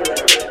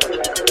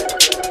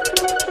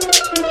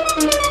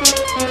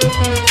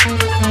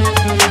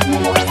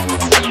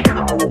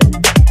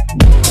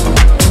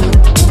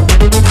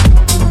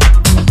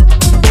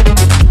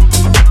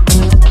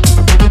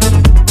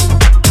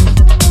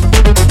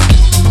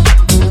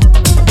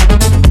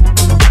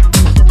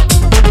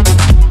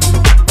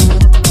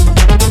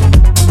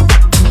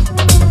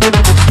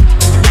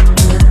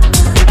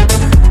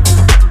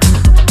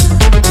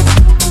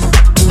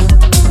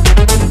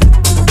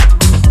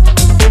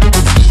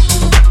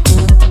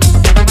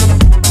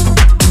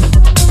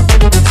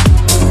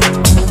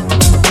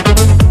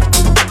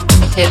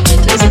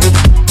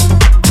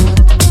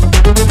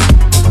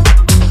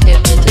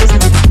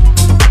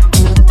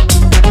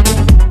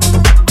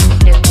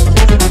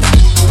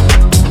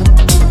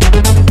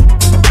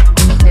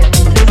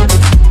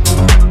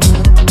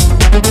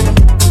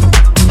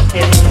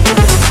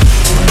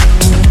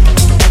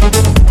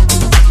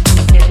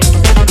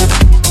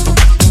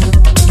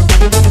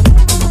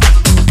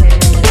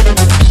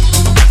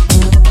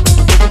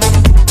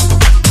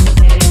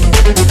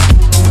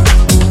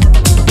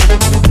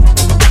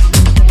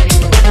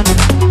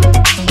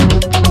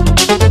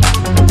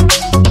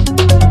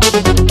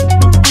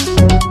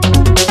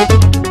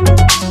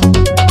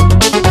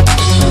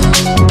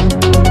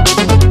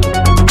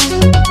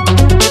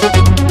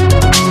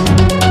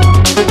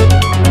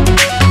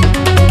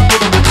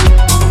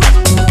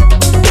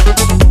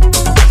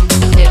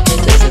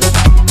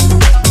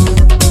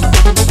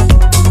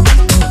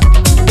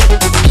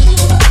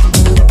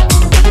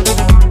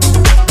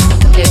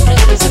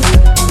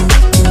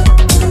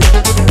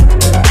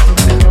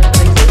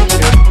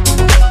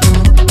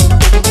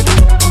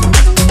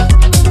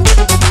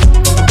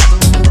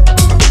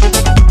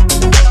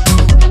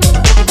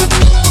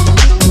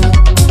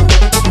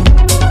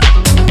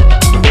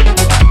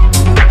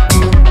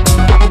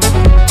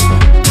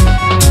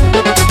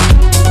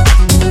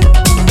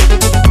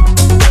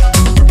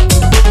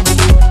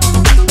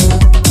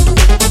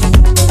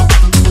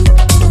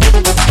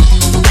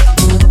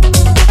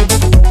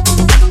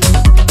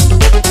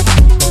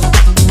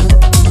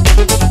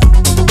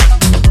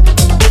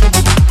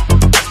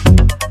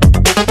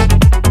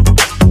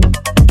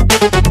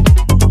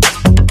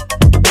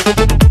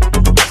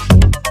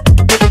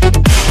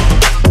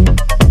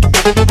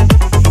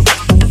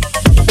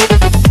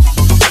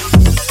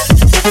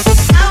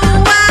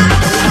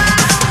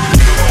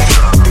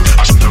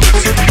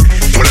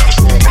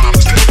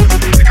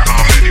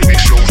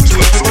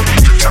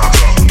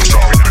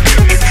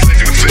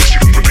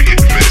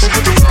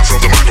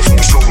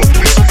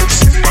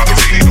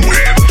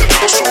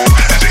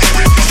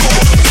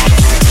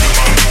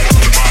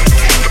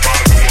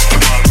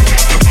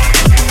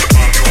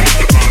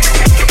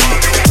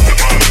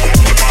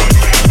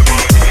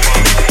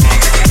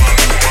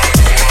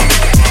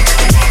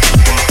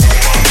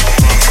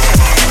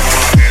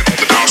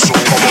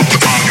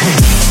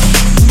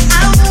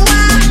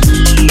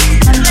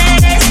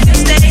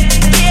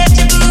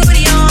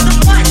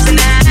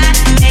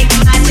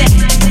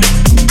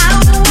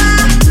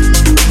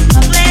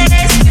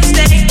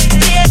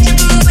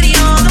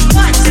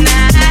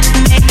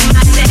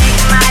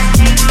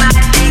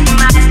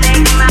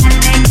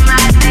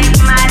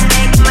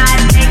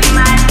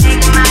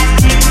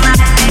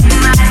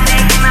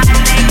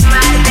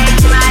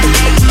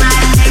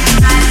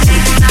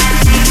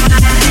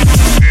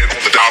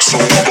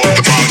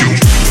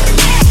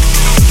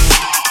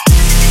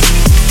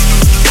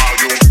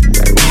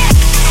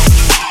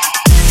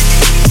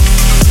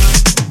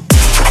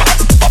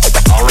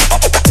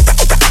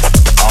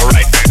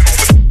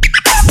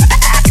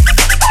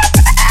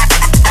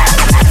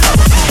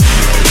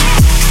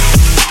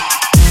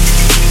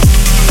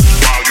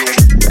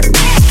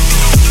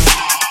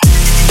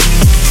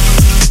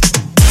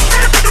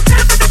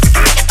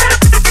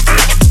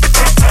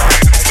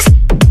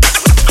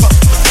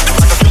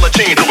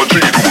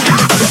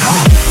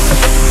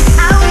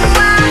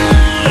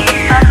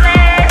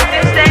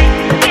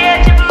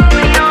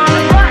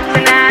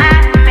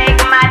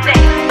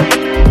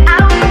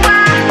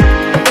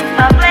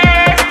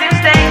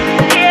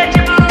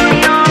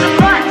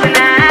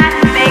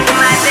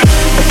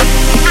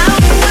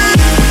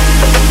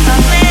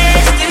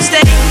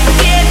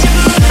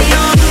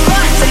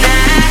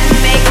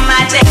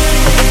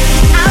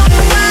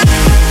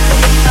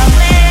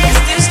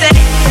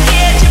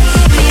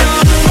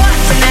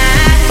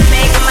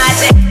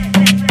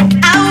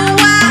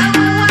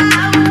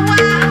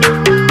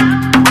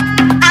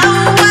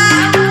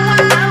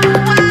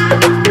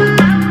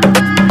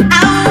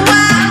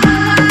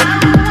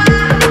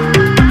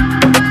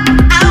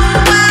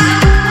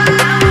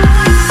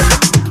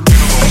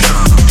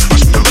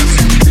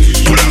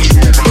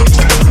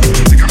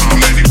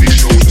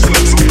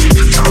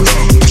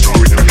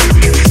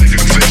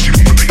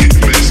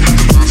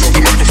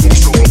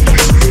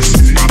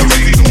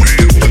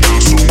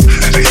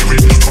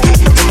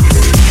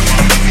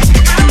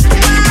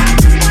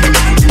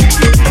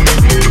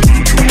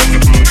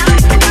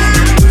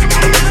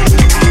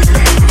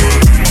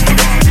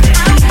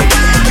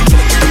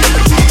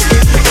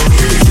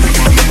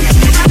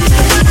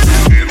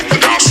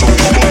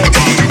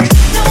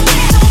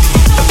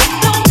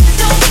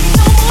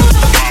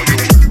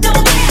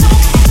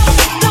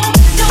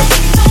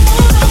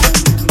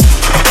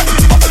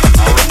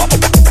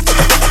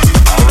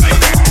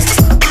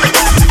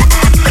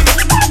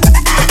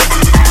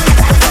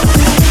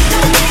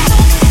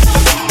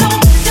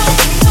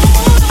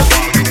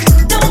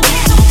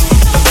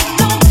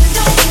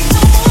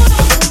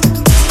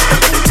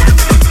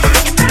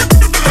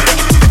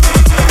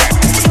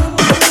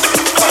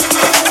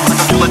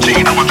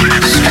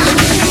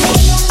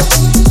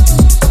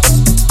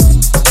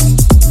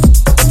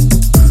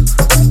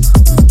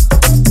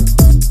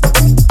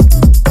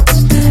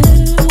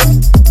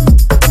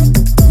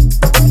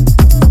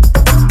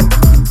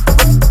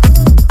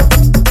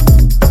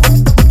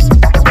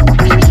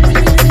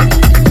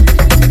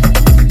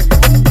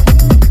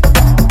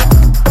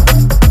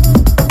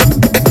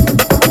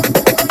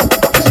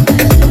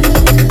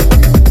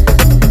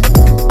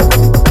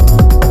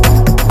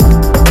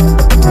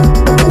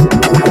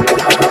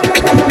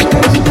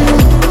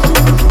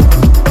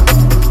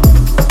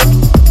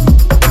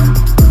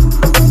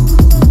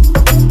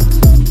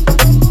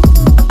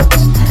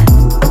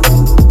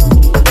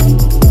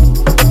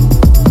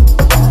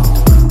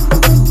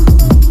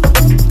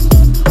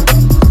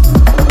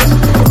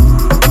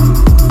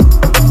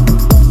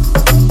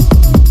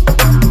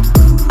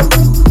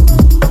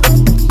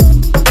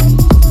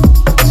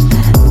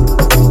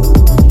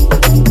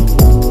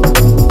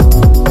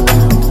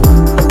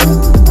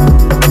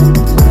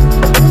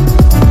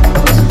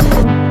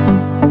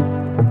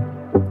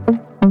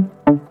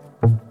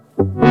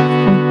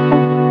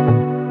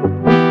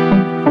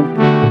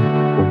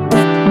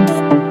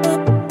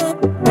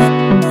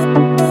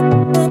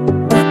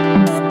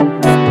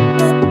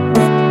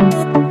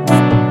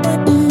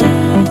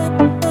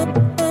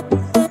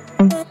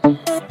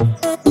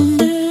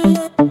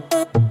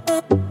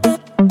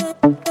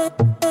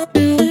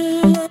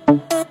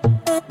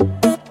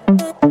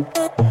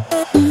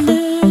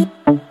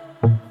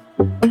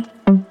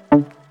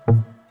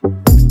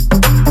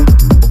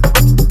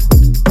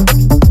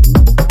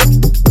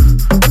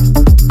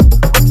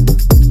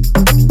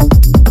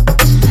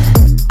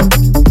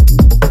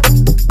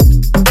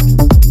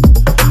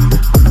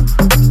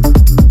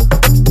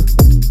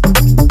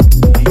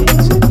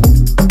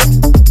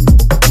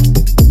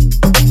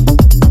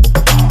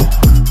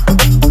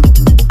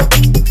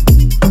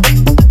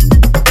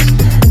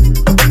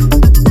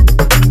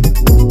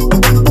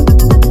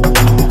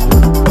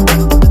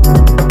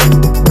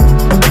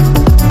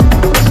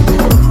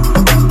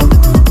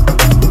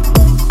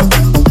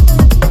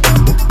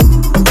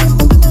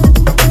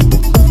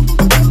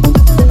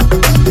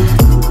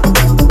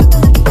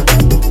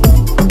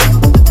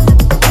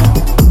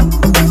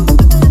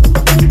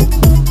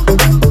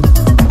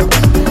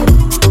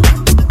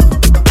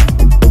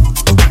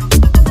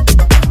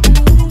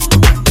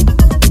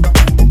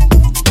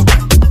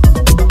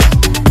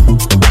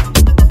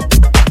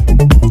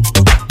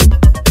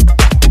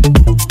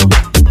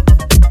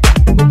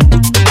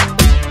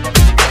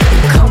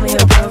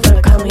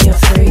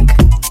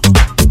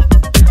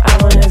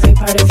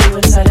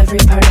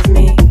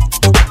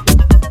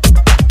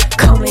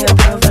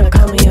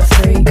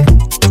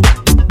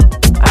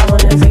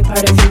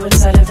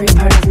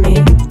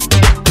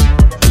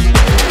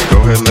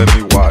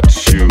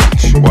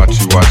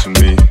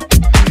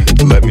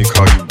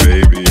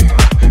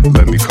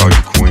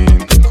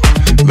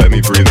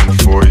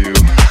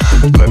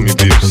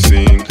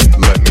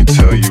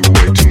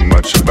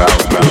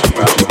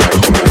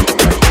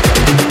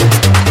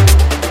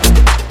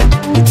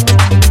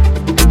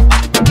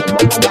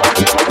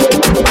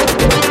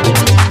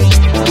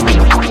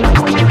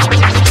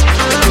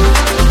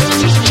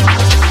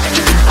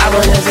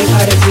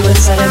 part of you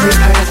inside every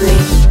part of me.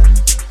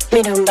 Me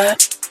know that.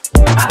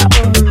 I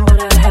own what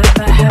I have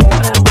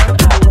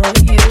what I want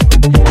you.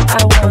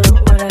 I want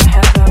what I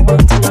have, I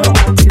want, and I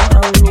want to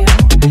own you.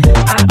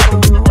 I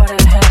own what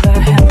I have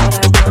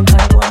what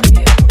I want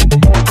you.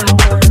 I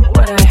want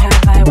what I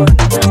have, I want,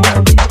 and I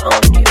want to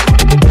own you.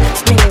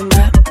 Me know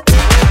that.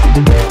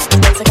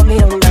 Dance like a me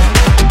know that.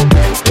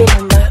 Me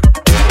know that.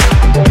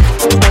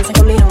 Dance like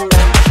a me know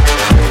that.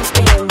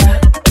 Me know that.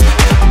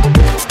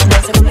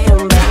 Dance like a me know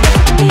that.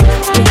 Me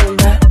know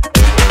that.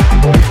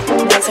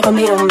 Dance like a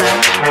me know that.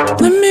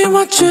 Let me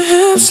watch your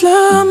hips,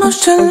 slow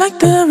motion like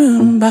the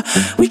Roomba.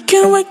 We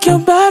can wake your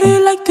body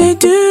like they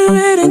do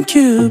it in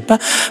Cuba.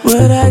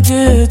 What I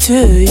do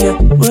to you,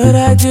 what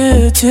I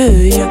do to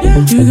you.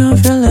 You gon'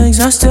 feel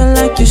exhausted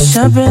like you're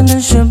shopping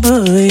in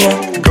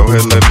Shibuya. Go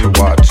ahead, let me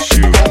watch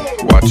you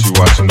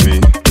watching me.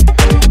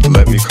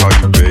 Let me call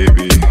you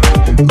baby,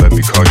 let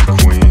me call you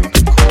queen.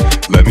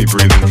 Let me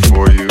breathe in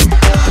for you,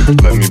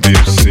 let me be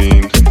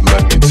obscene.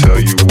 Let me tell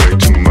you way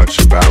too much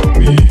about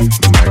me,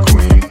 my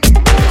queen.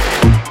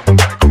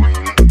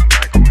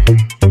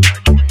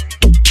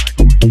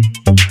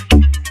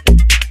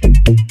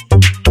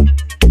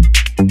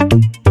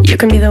 You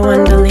can be the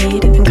one to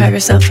lead and carve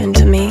yourself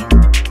into me.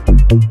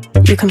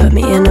 You can put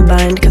me in a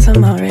bind, cause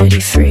I'm already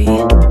free.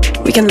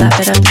 We can lap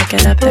it up, pick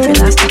it up, every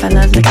last step I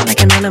love, lick it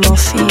like an animal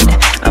feed.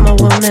 I'm a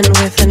woman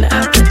with an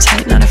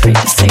appetite, not afraid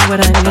to say what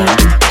I need.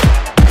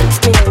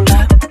 Me on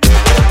that.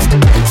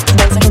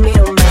 Dance like a me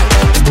on that.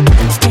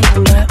 Me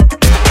on that.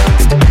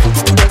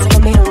 Dance like a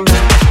me on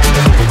that.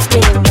 Me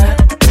on that.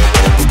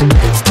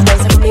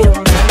 Dance like a me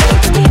on that.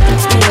 Me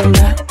on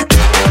that.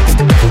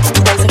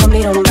 Dance like a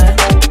me on that.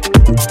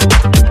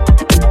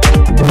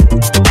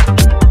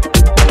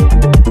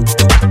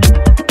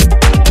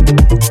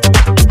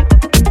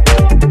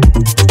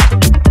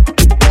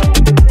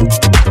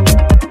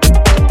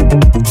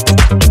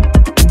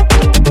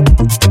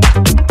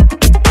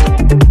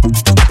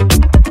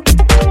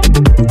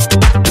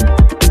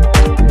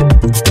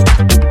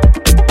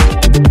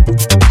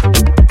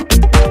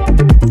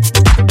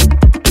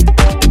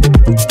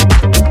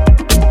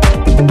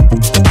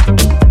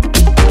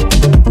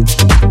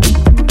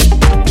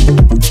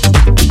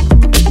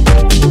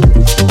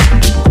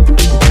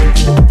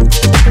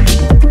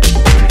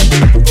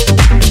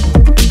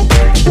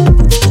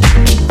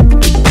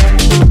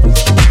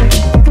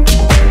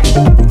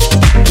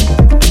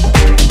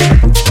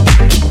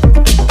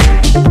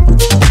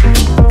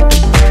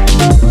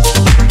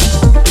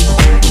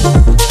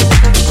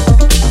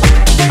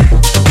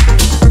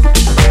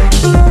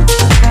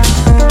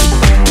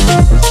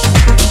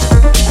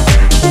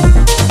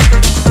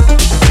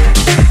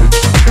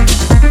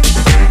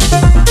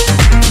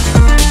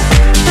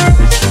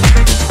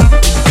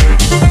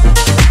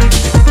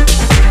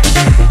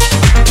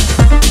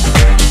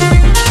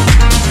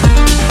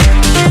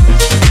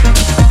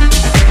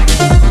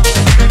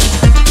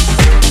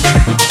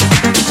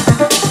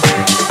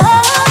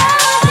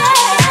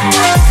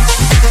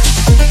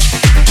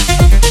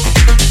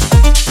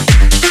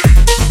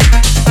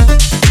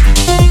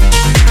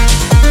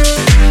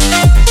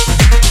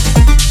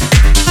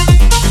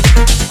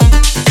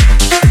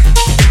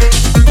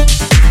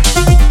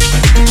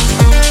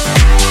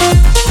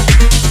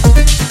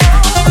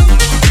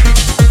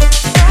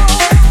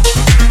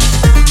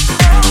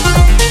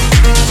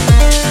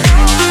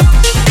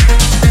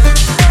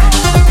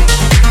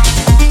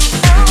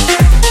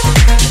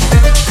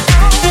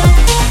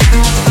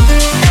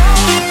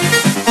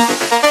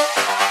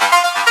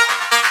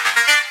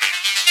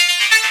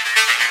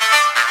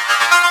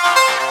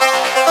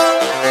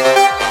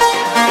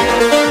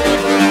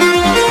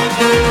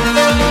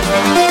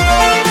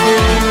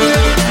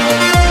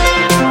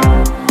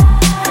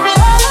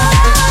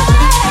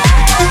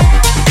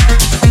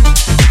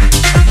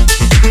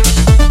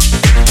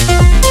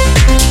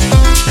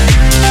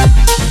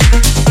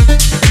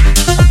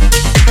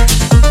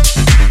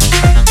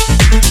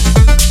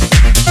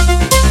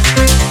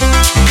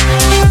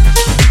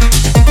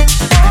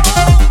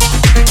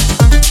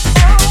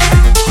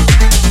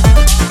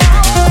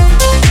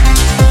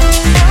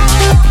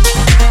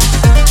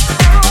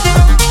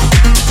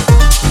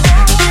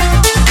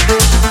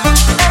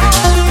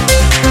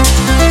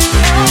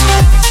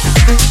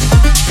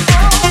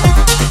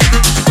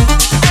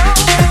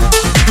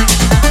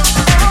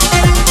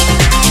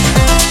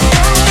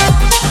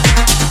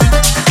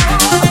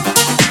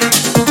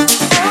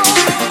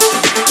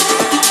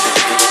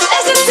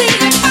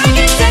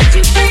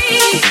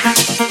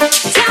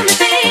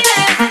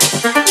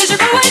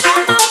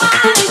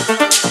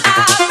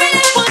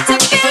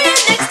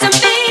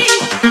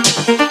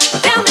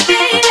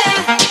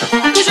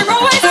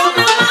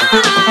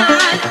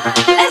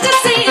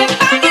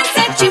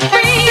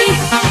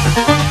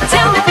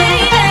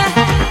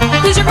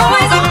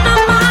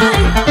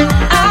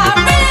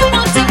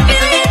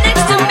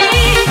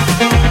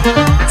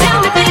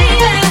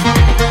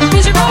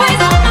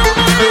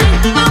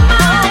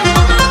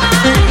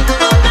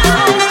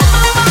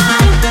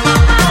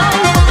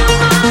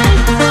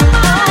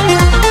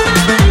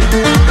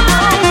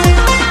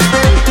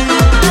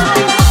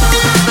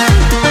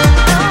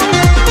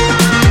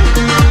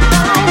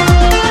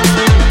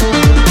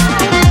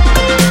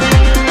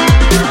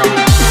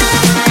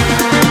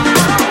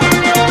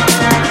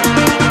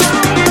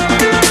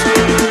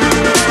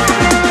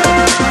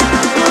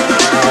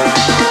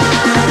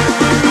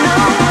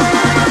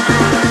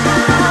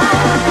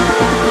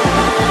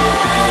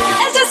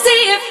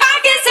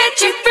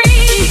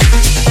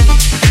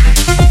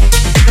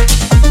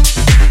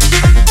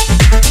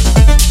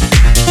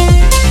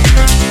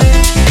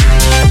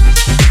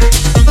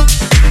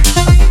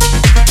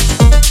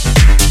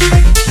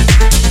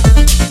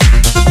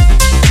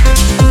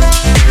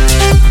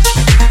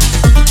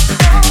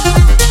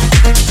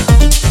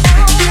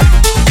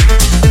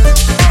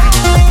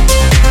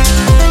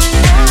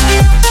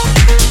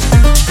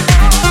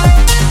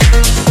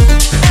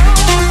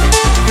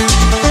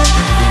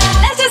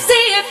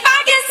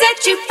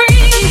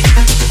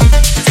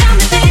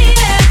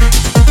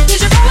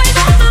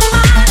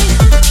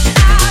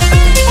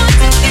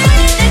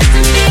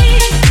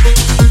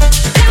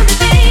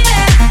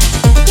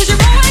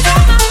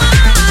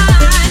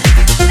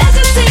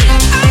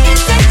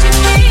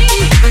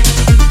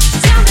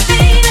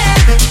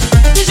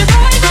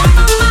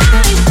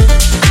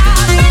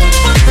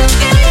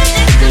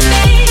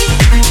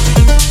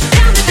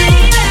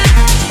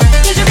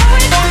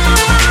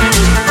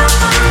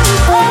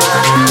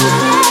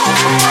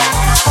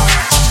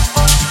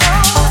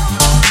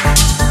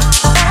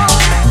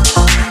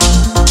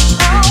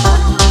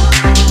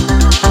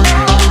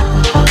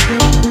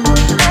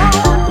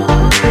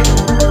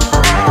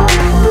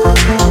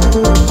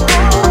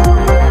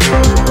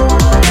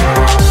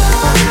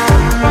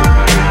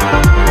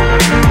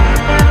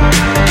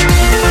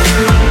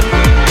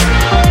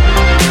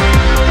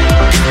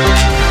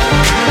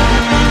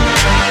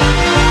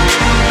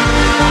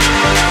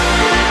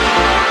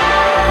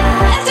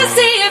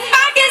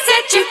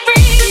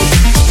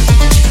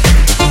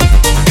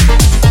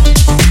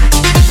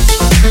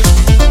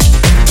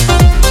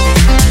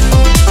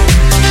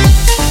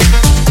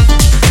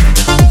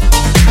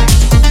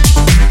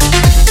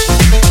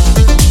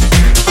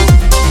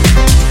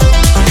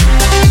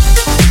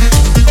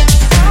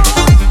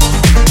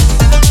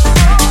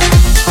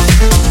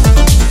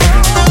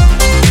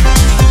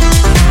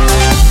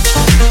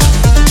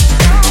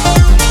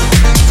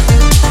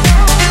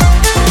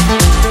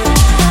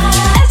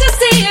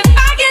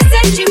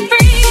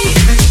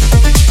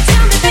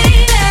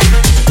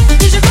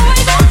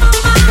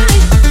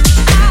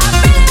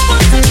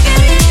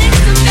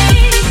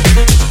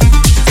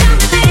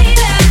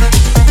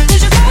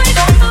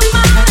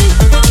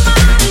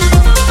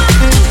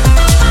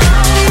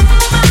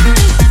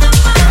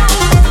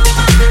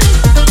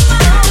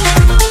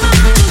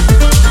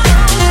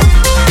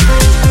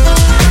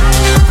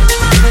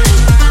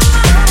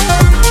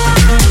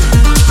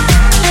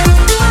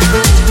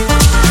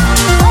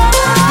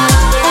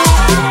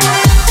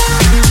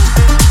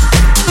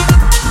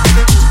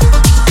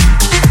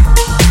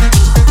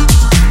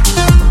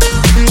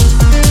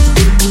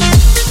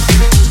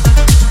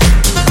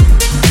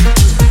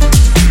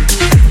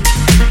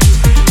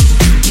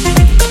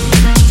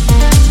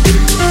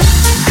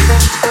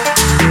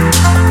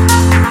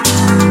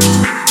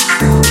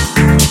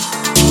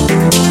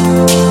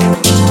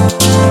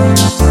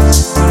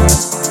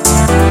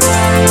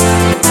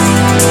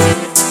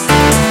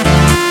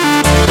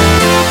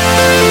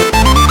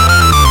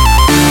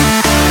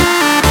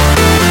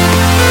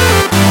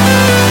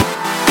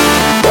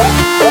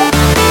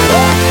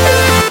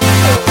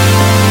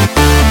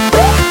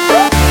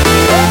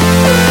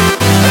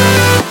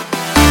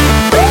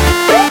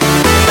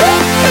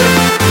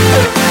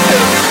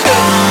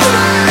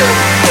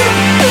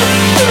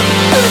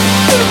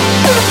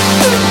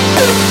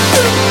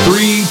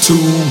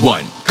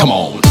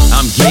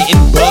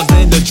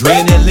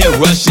 Adrenaline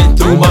rushing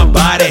through my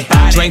body.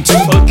 Drank 2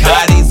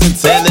 Bacardis and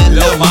telling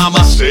lil'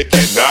 mama shake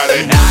it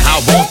naughty. I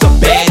want the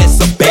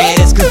baddest,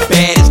 cause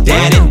bad is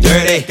down and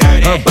dirty.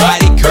 Her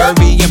body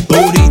curvy and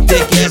booty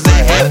thick as a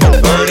half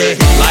a birdie.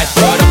 Life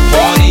for the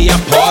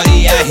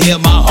party, I hear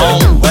my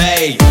own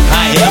way.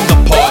 I am the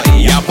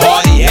party, I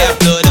party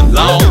after them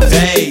long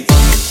days.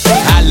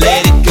 I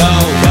let it go,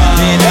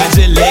 then I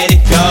just let it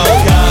go.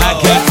 I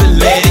got to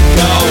let it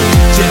go,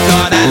 just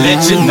thought I'd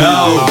let you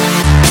know.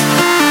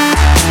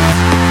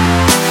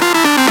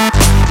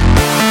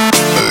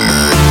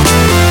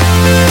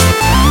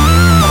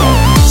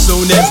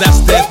 Soon as I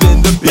step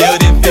in the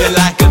building, feel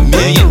like $1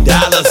 million.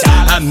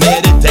 I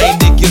meditate,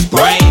 niggas'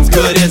 brains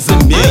good as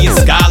 1,000,000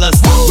 scholars,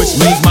 which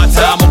means my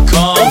time will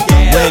come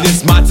when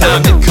it's my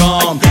time to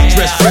come.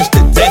 Dressed fresh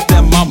to death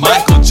in my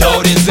Michael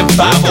Jordans and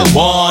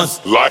 501s.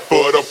 Life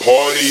for the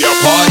party,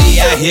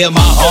 I hear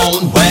my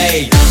own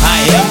way. I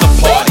am the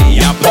party,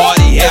 I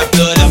party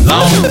after them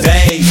long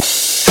days.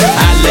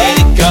 I let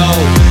it go,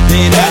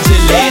 then I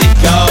just let it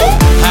go.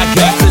 I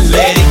got to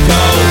let it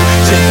go,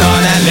 just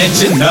thought I'd let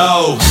you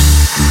know.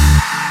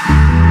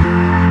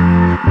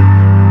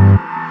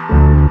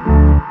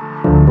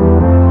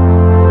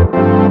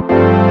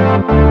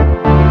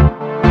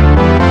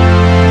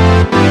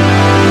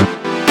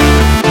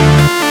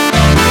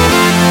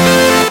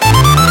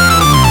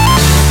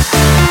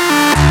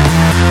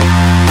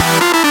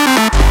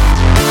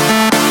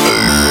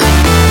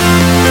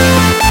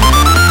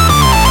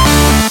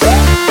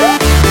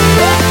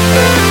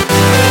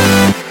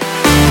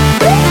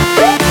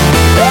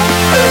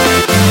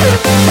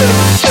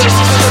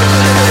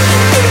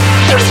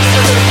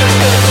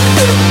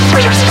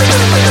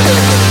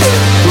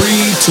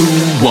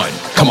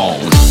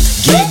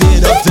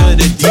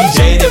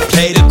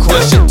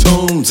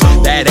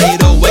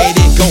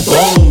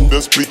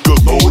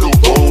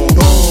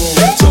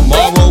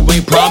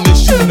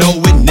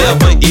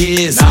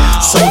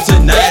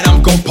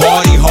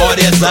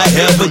 I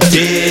ever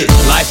did.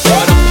 Life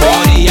for the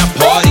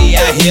party,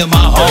 I hear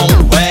my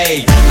own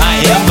way. I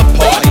am the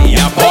party,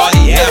 I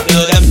party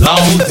after them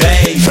long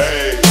days.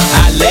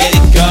 I let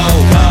it go,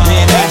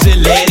 then I just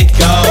let it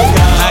go.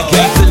 I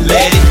got to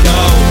let it go,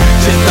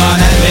 just thought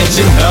I'd let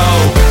you know.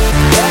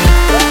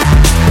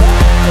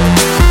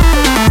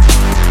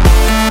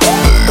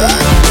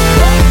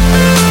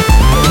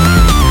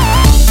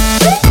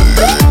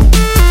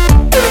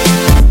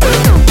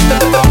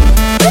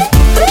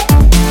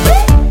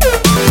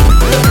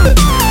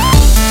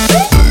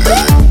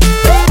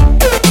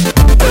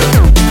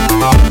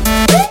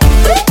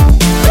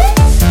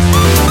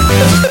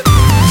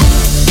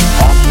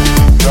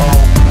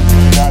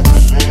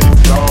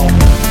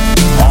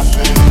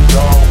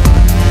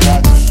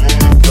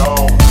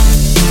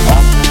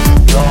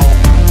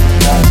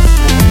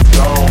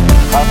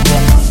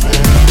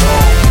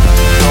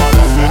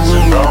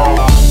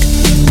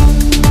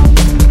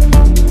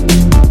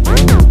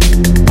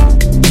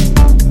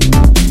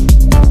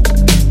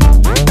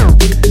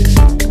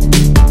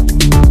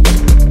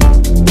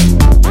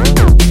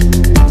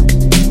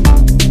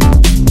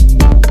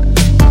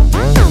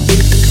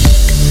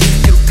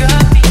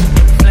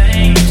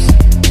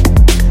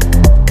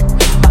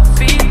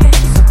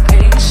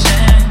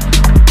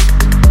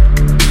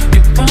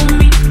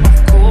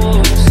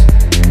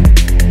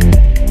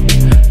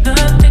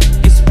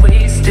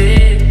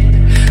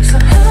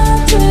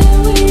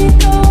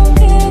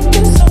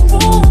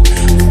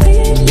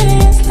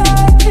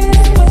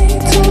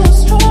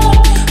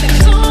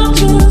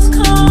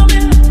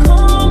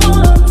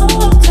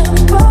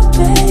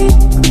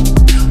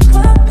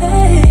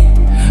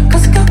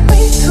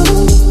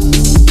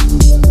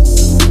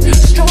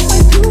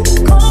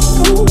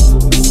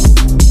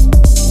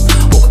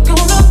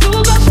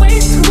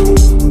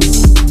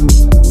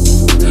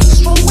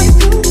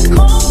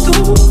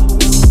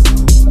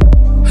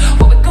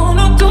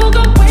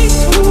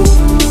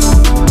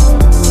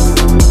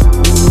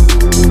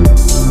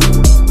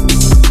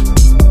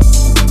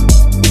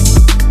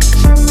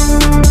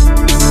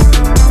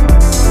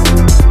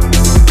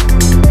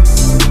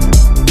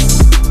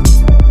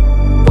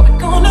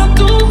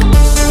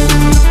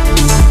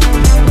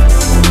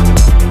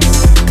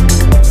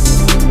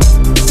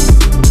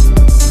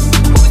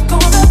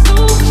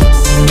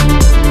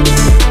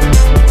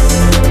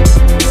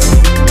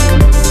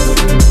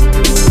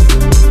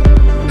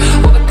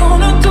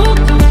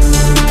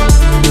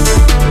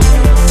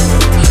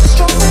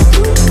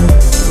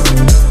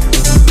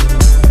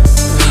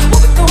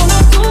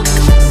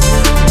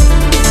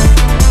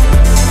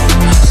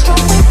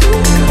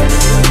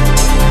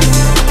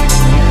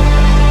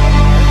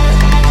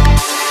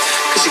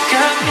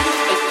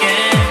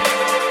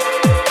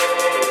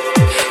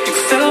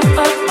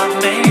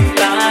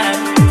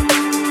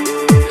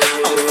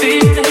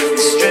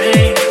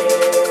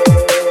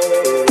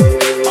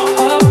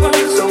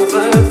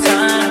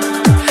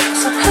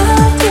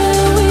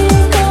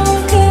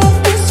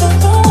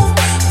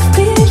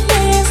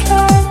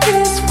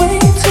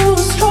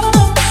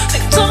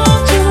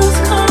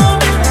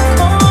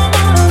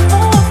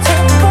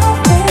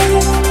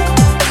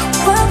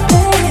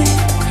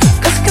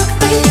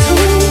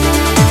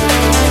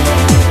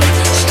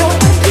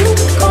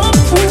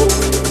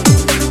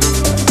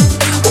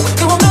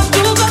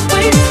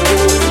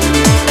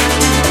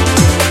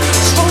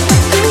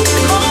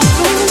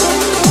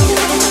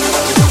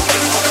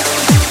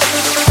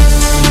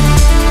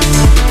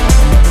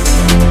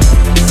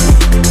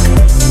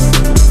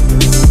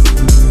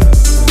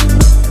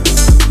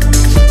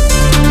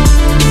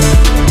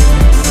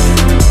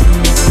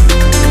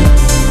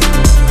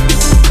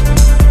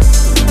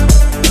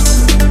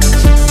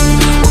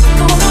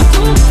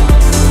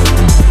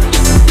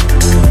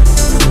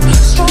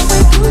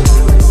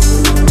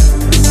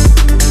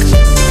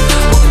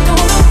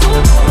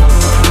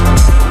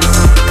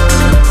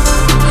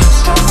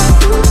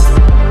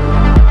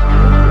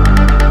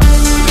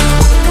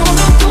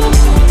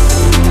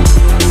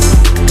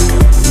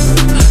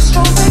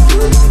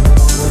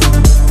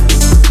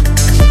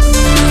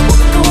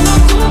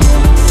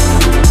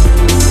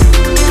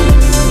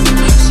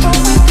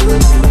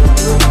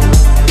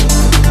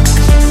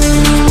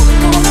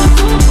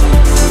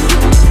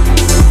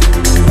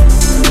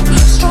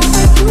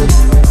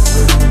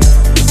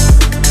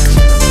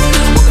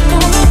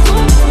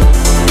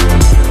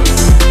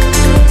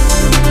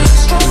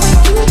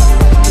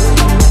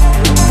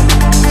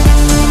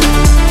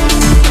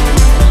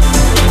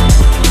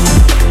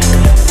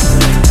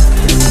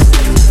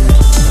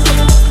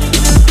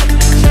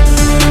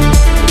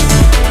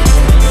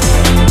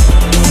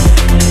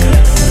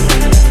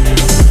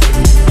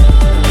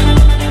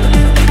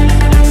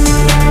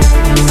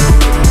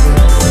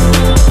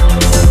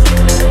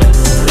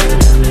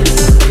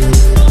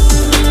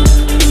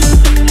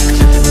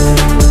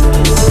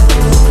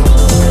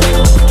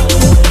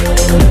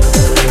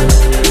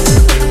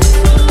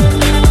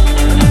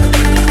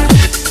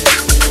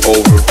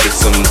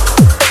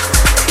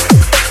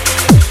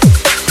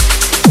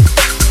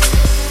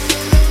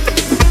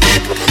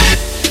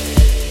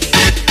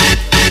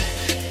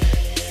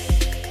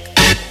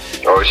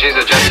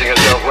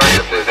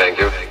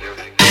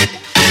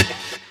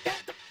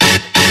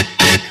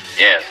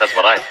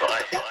 I thought.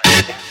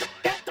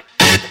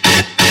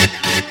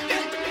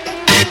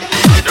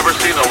 I've never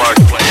seen a large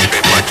plane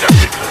shaped like that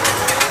before.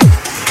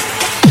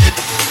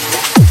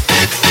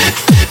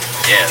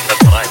 Yes,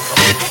 that's what I thought.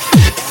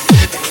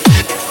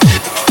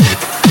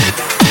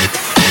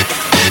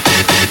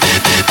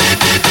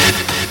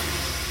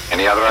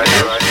 Any other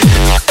ideas?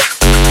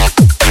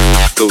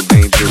 So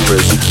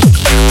dangerous.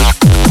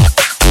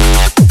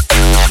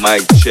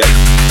 Mic check.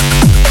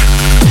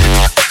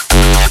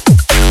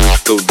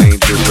 So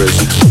dangerous.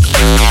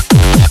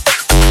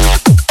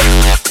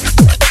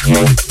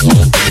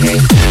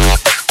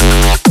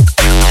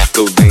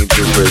 So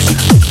dangerous.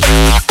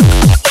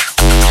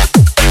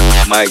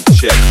 Mic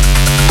check.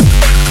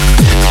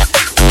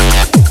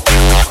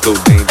 So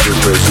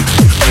dangerous.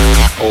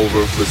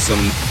 Over for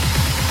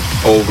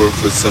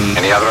some.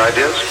 Any other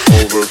ideas?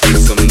 Over for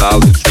some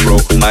knowledge, bro.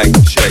 Mic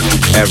check.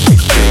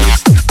 Everything.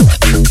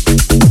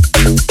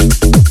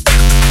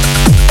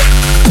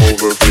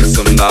 Over for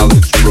some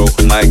knowledge, bro.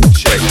 Mic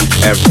check.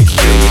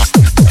 Everything.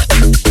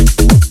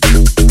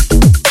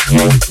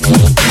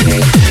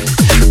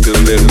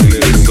 Delivery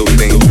is so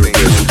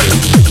dangerous.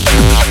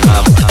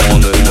 I'm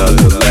on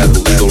another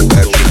level, so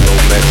retro, no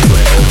metro.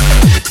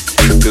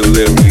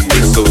 Delivery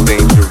is so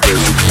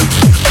dangerous.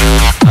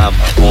 I'm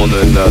on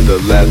another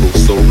level,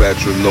 so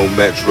retro, no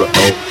metro.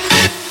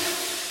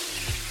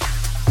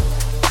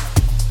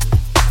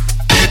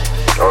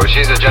 Oh,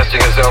 she's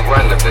adjusting herself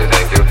randomly,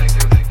 thank you.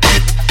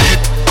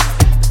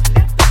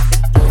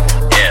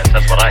 Yes,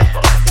 that's what I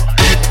thought.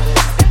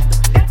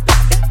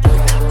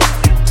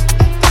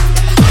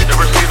 I've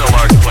never seen a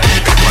large plane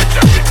shaped like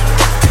that before.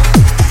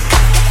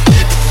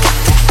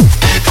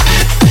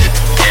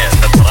 Yes,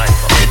 that's what I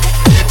thought.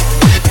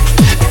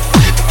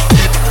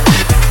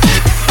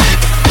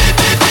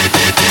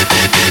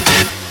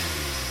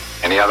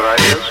 Any other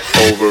ideas?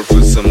 Over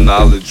for some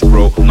knowledge,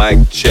 bro.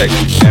 Mic check.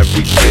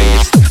 Everything.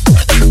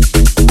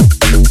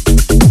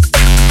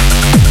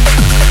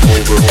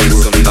 Over for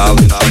some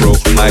knowledge, bro.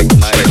 Mic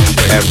check.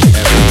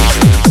 Everything.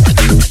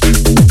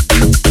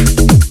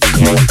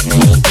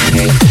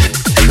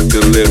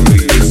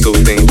 Delivery is so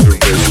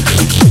dangerous.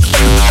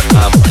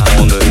 I'm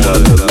on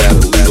another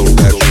level, so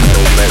retro,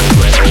 no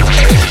metro.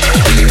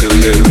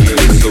 Delivery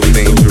is so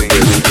dangerous.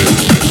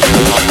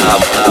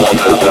 I'm on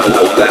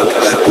another level.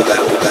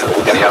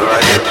 Any other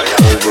ideas?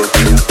 Over.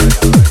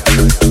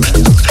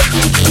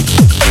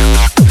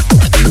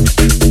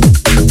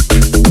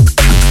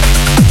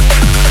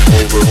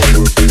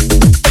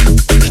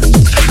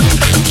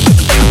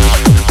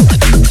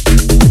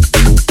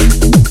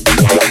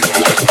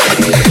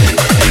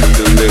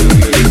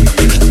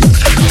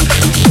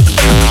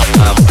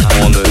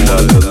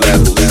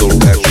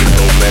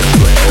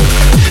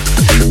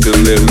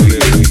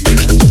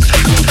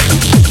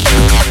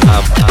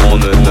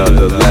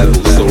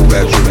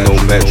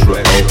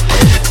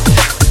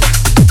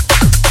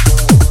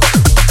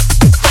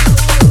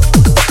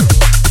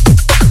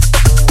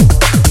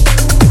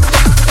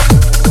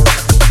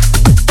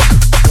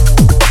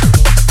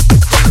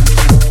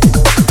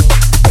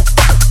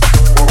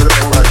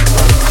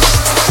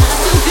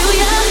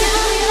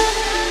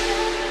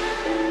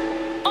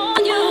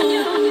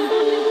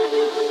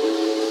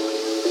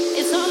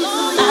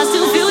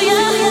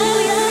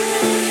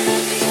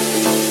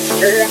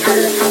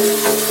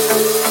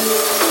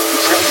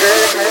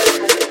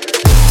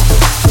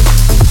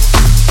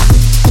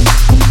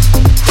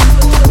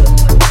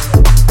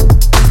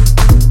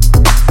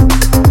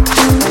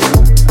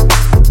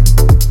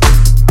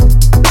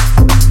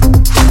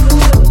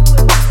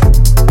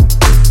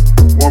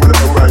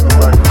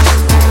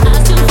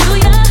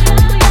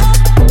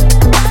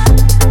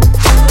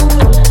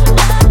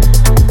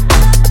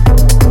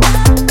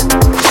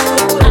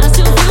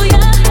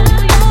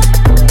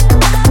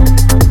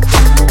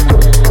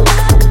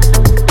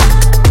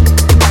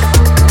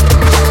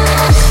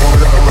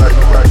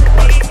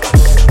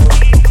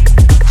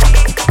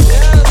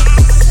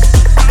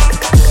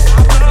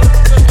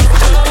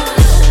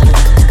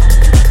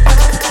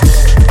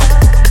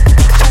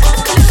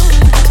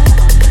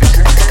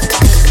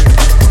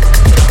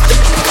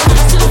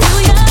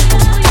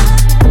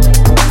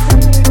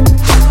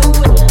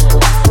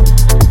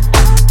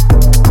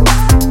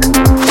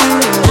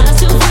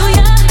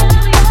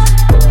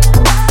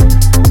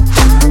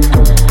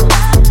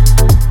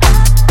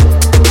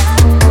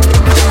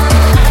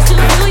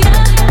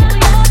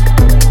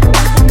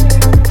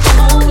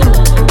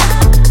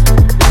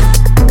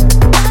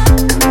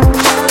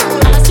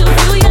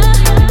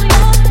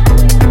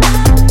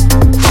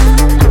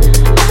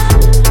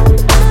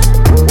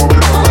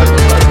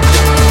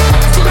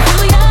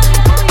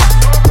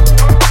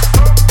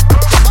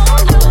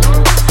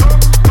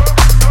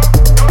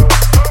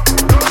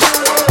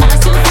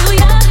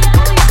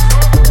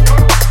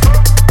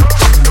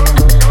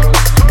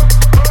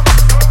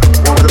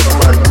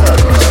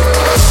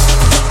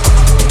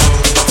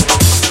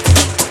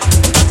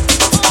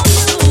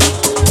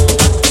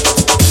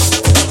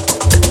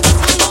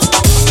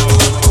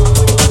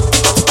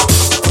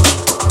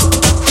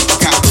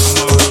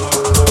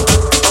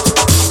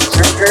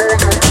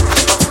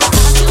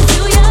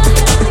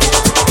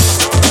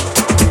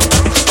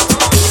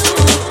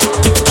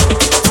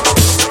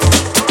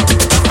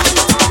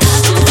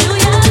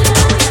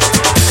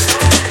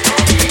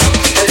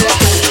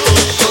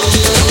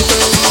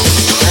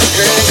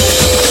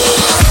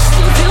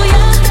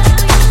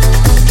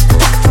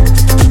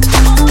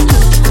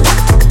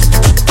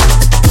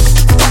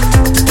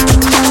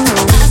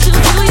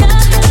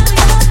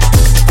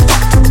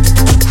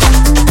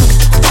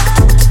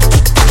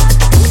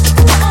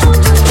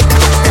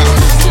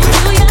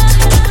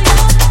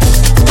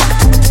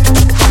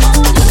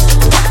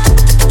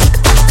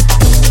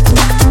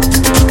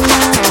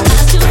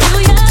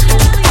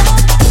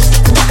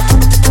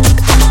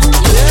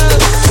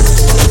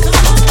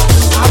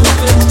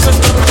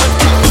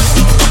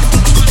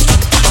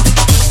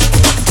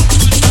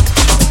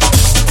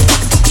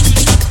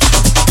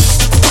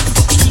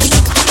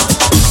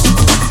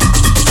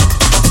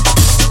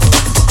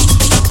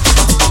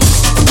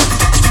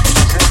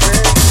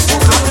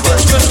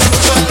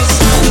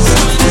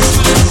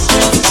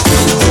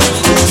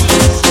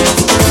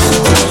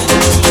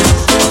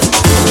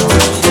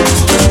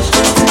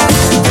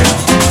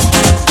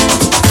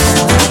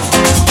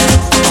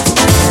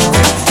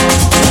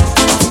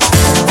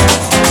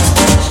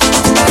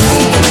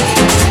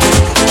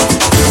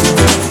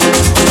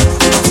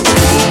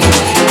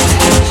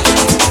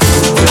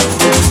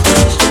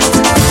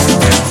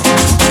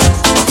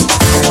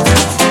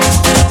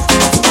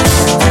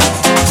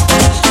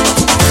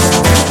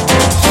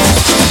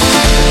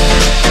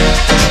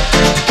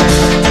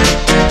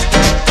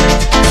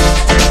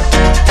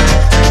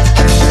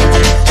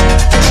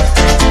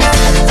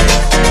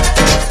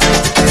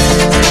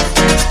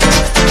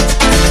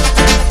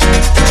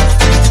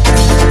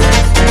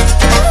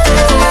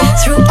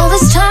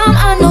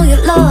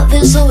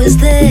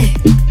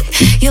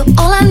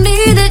 all I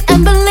needed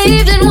and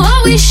believed in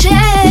what we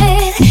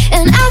shared.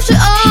 And after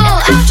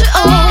all,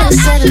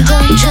 it's said and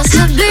done just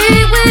to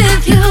be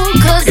with you.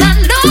 'Cause I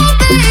know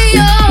that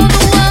you're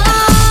the one.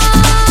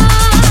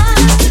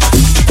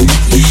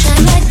 You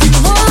shine like the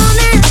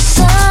morning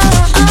sun.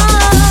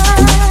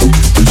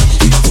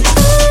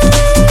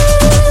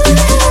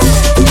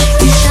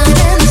 You shine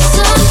and the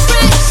sun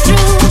breaks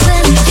through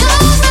when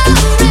you're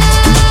around.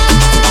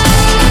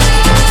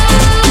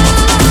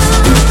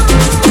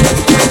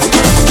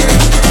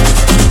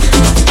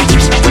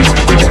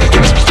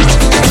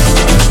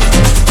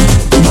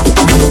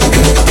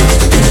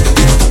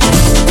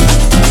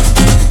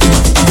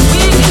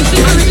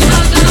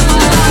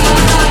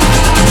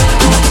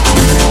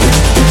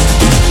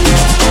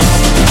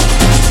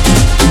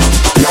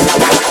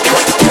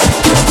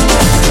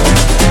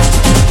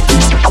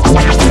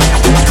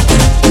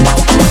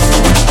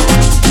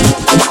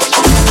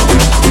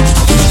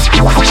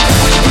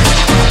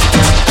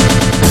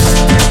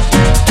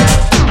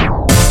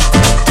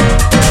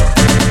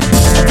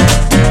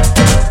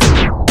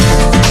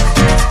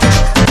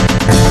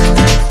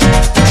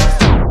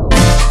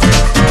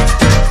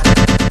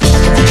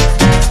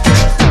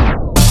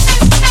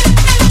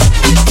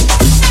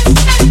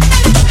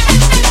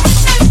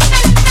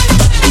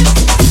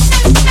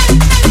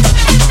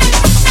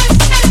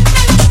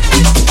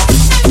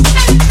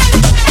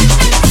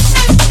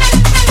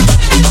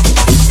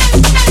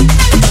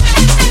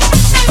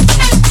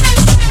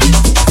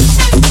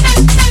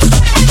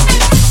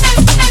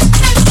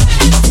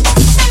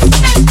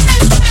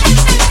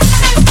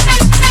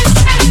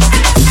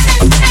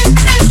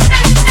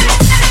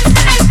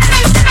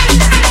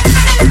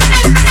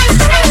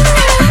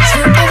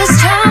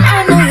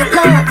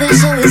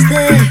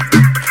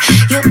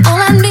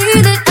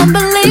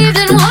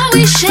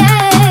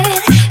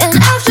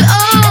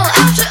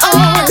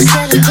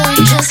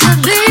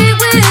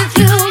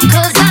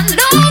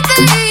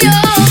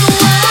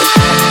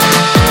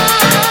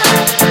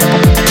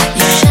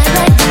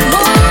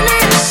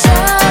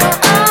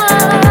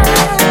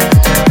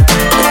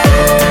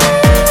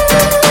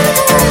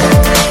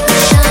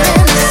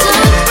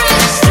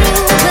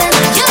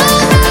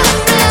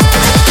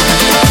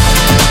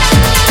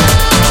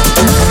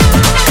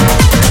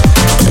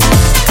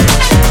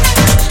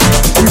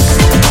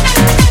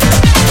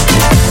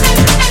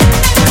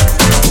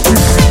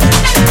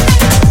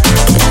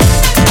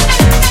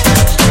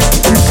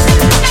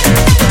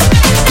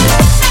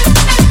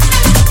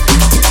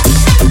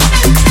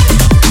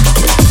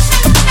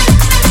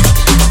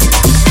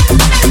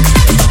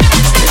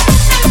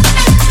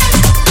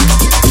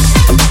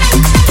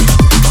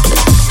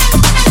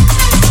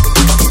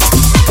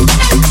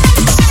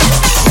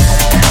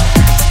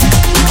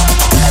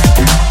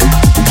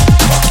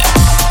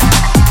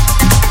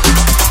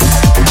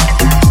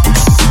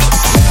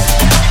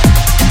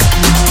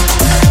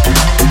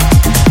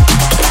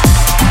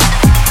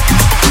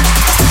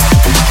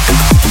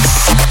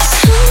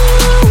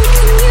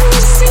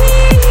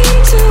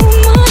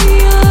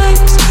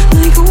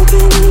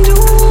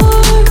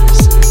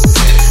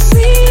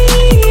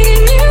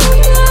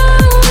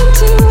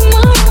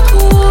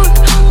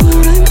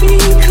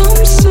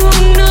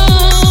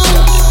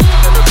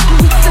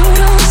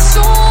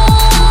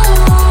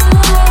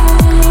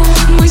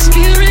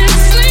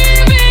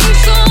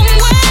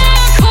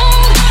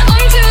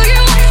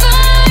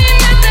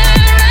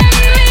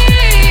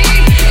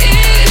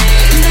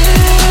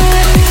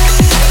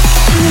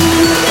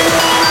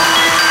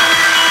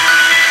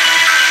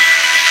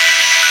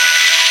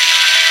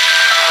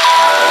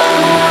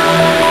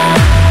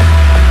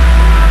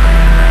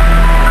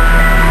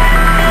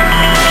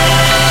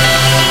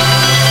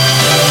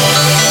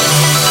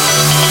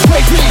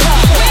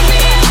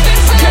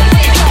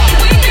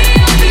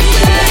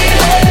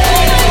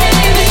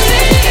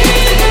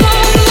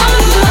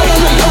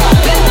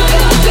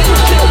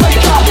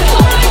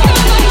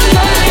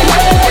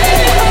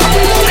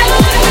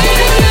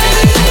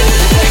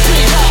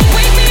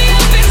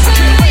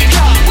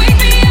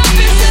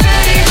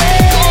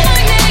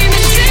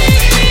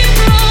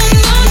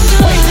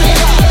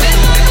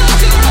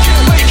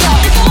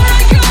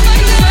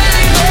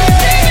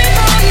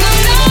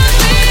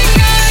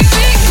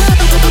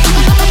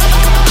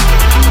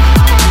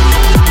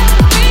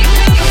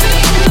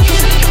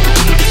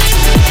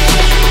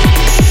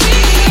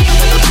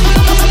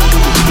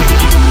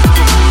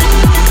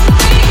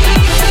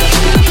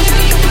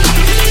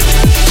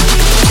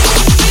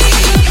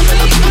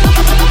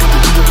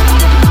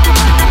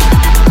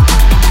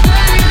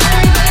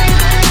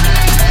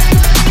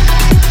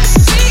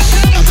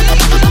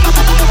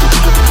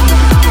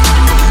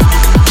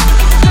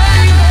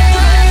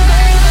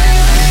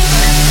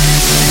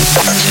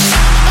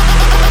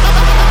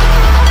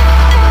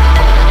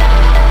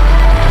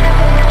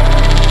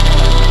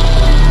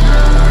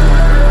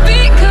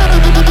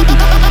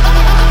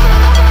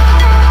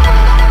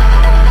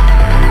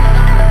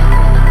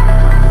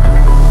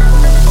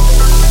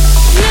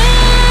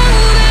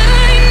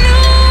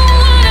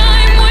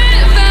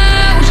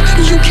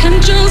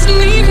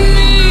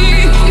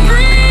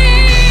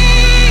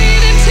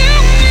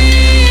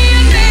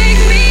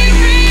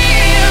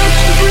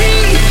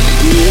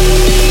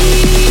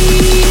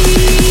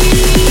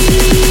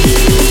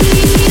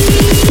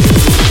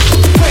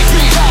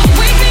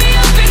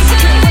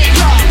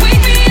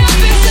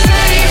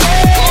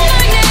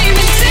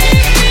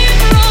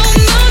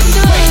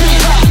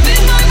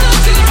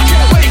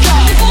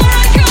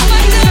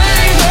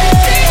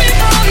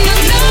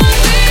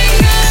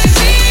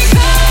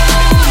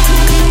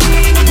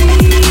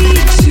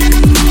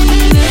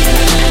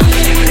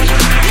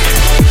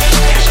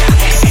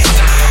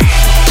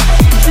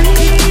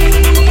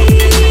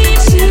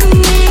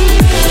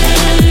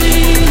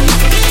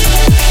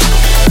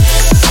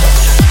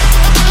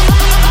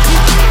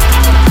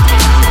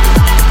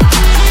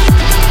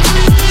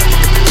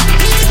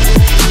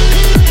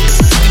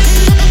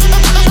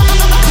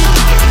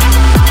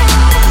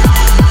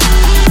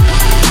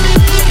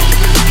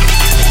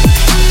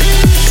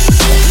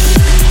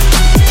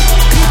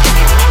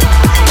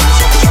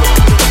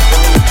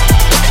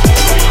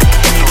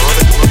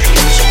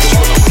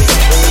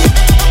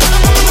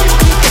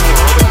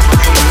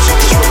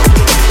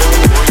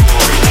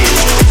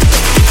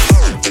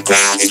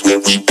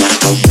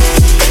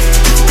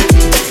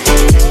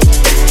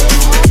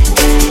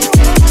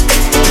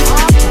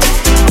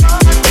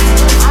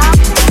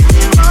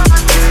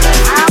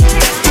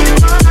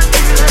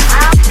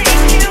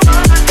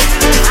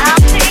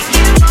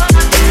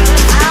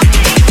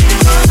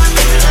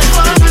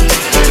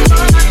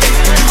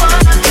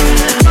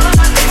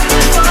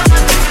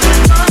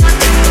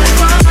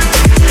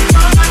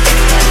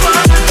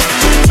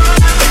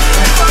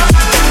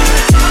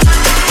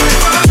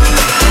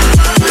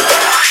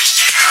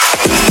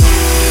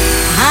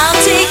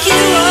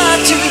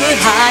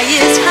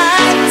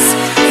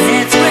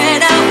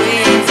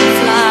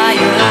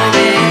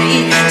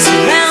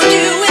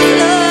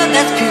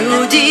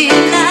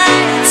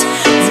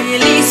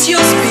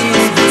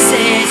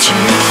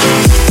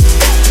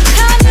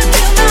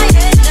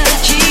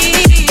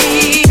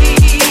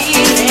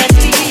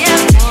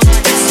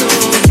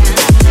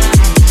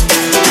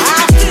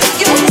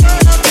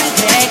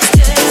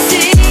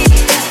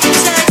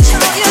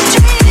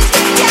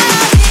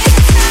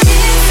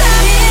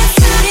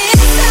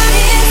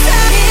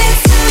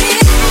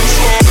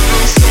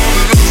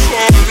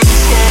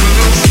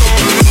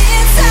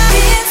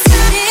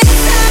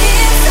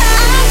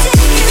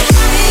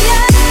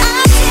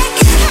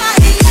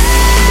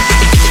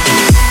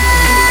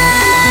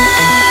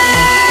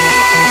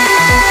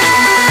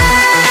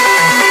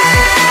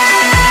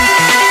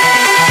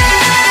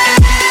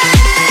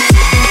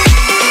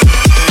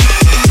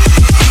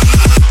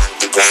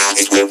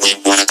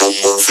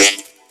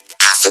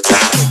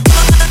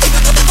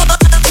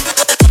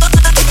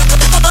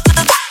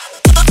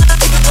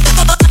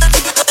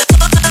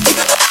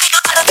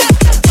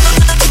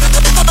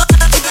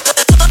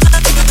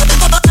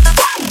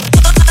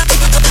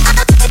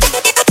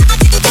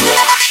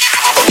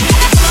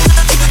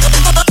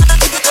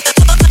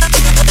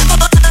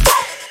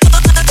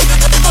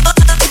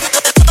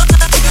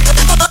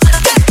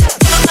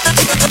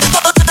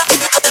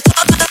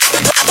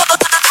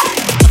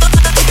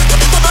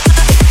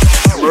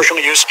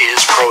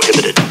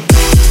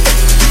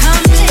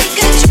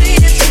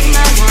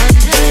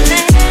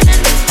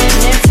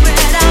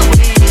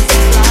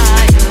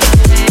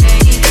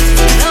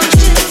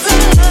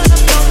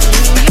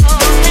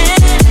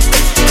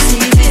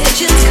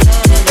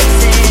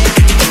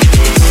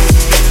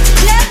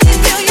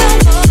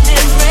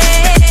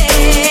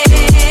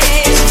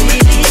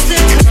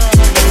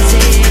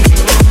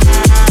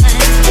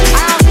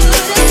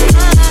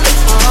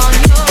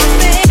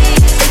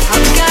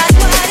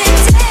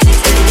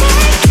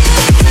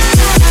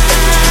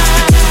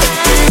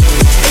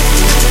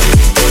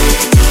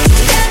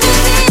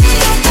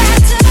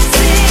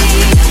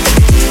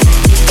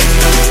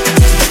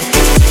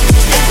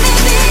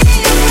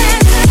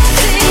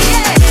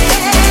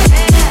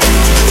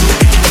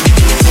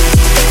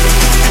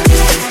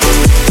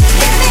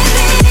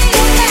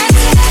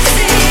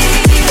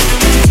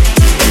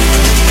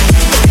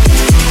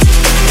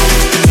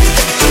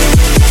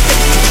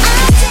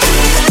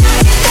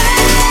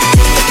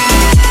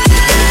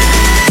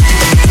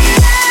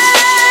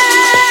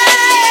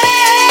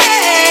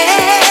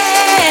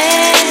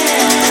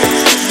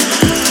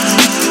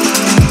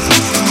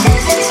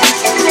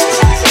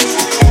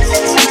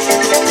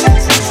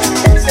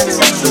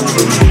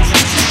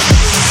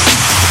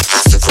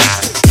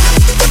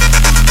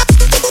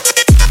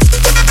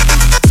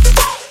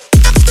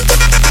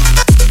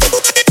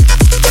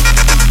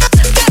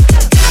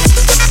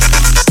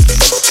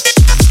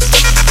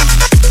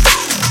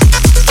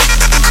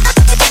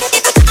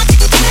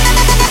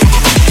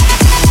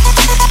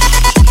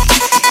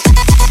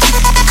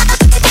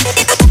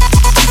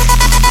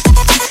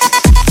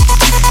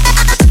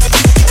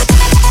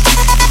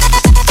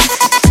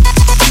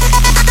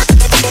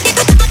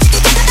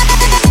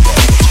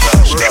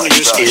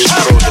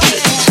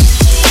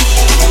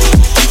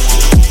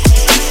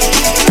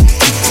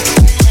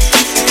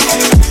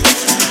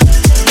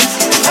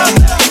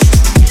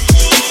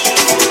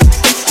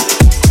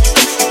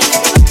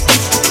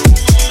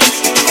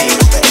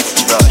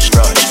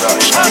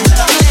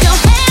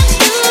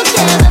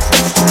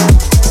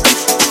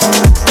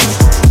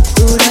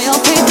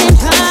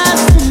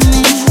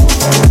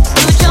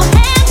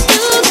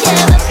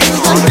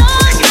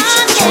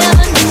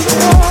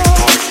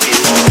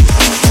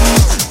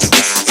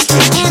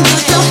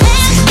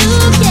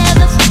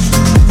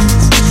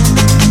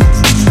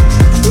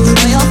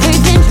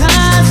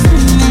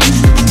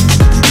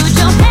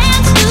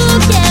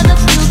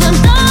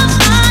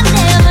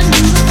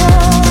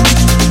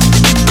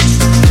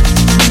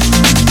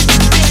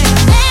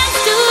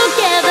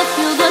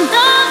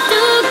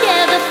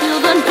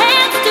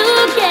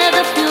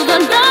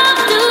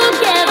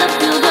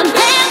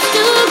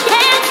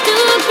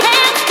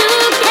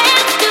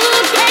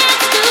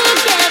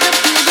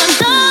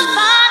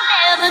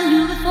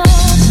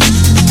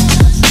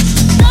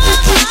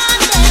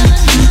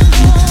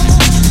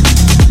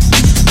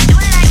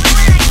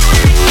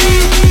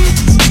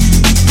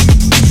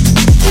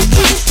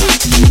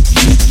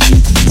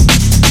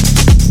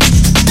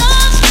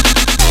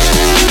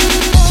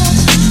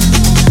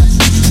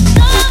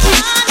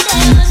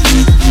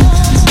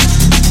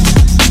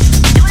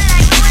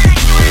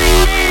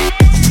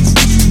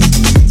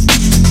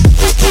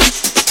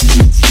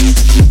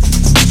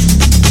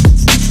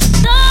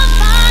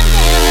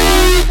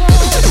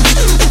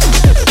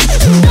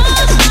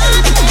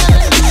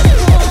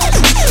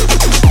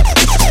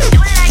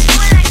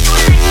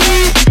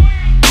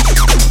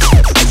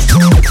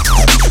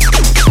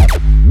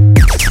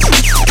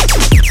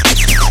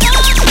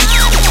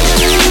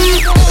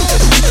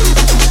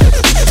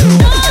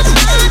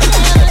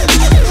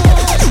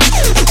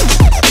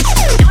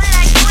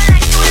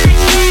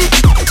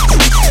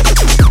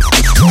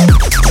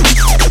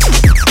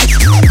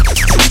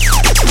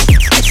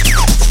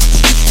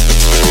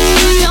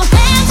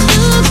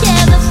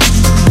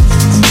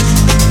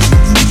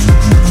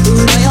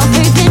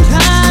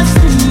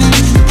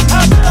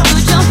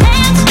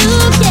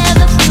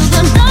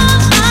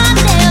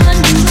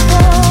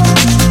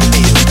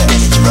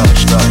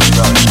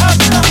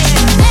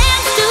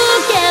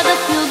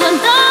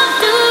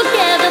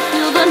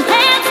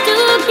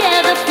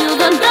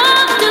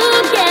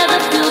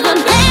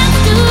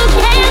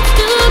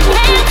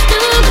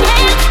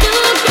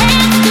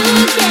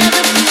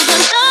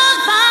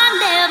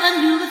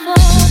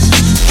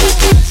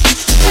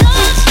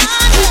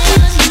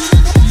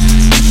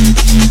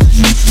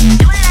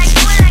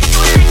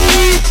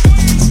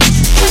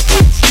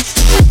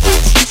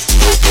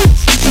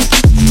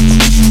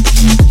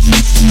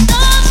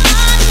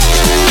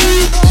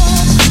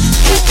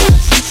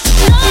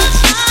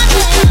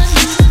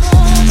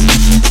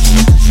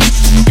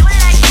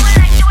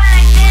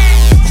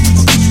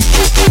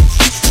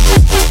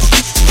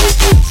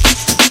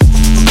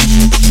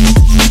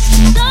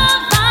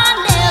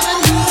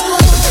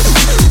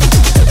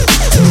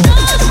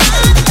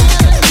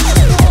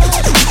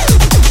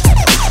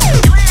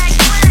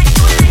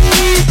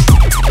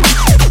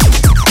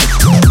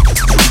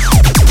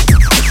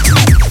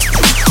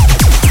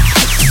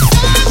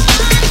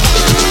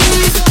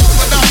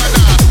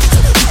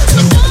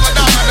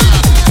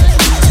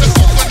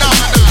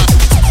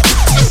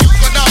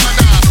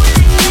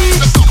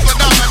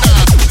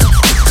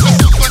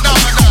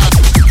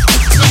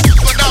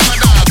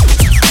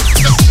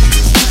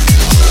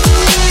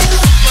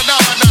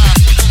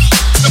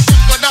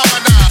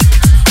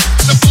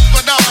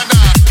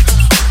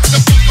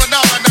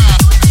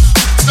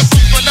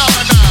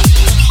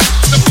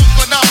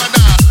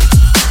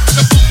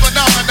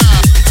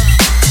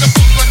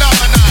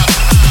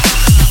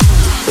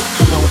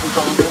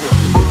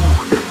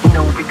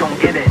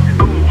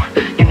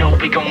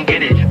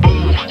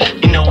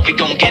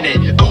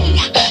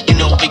 you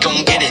know we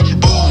gon' get it.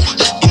 Ooh,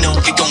 you know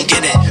we gon'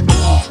 get it.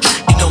 Ooh,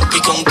 you know we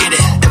gon' get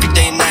it. Every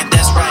day and night,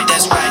 that's right,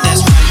 that's right,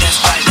 that's right, that's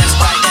right, that's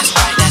right, that's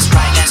right, that's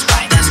right,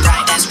 that's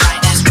right, that's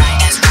right, that's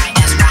right, that's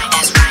right,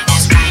 that's right,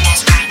 that's right,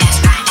 that's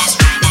right,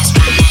 that's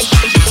right, that's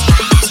right,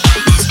 that's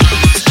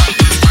right,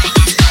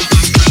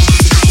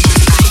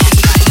 that's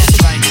right, that's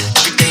right.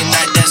 Every day and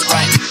night, that's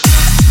right.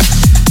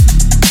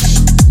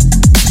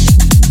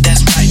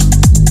 That's right.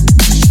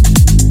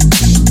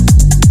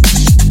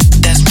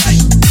 That's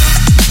right.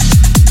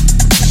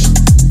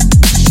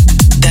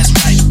 That's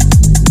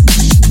right.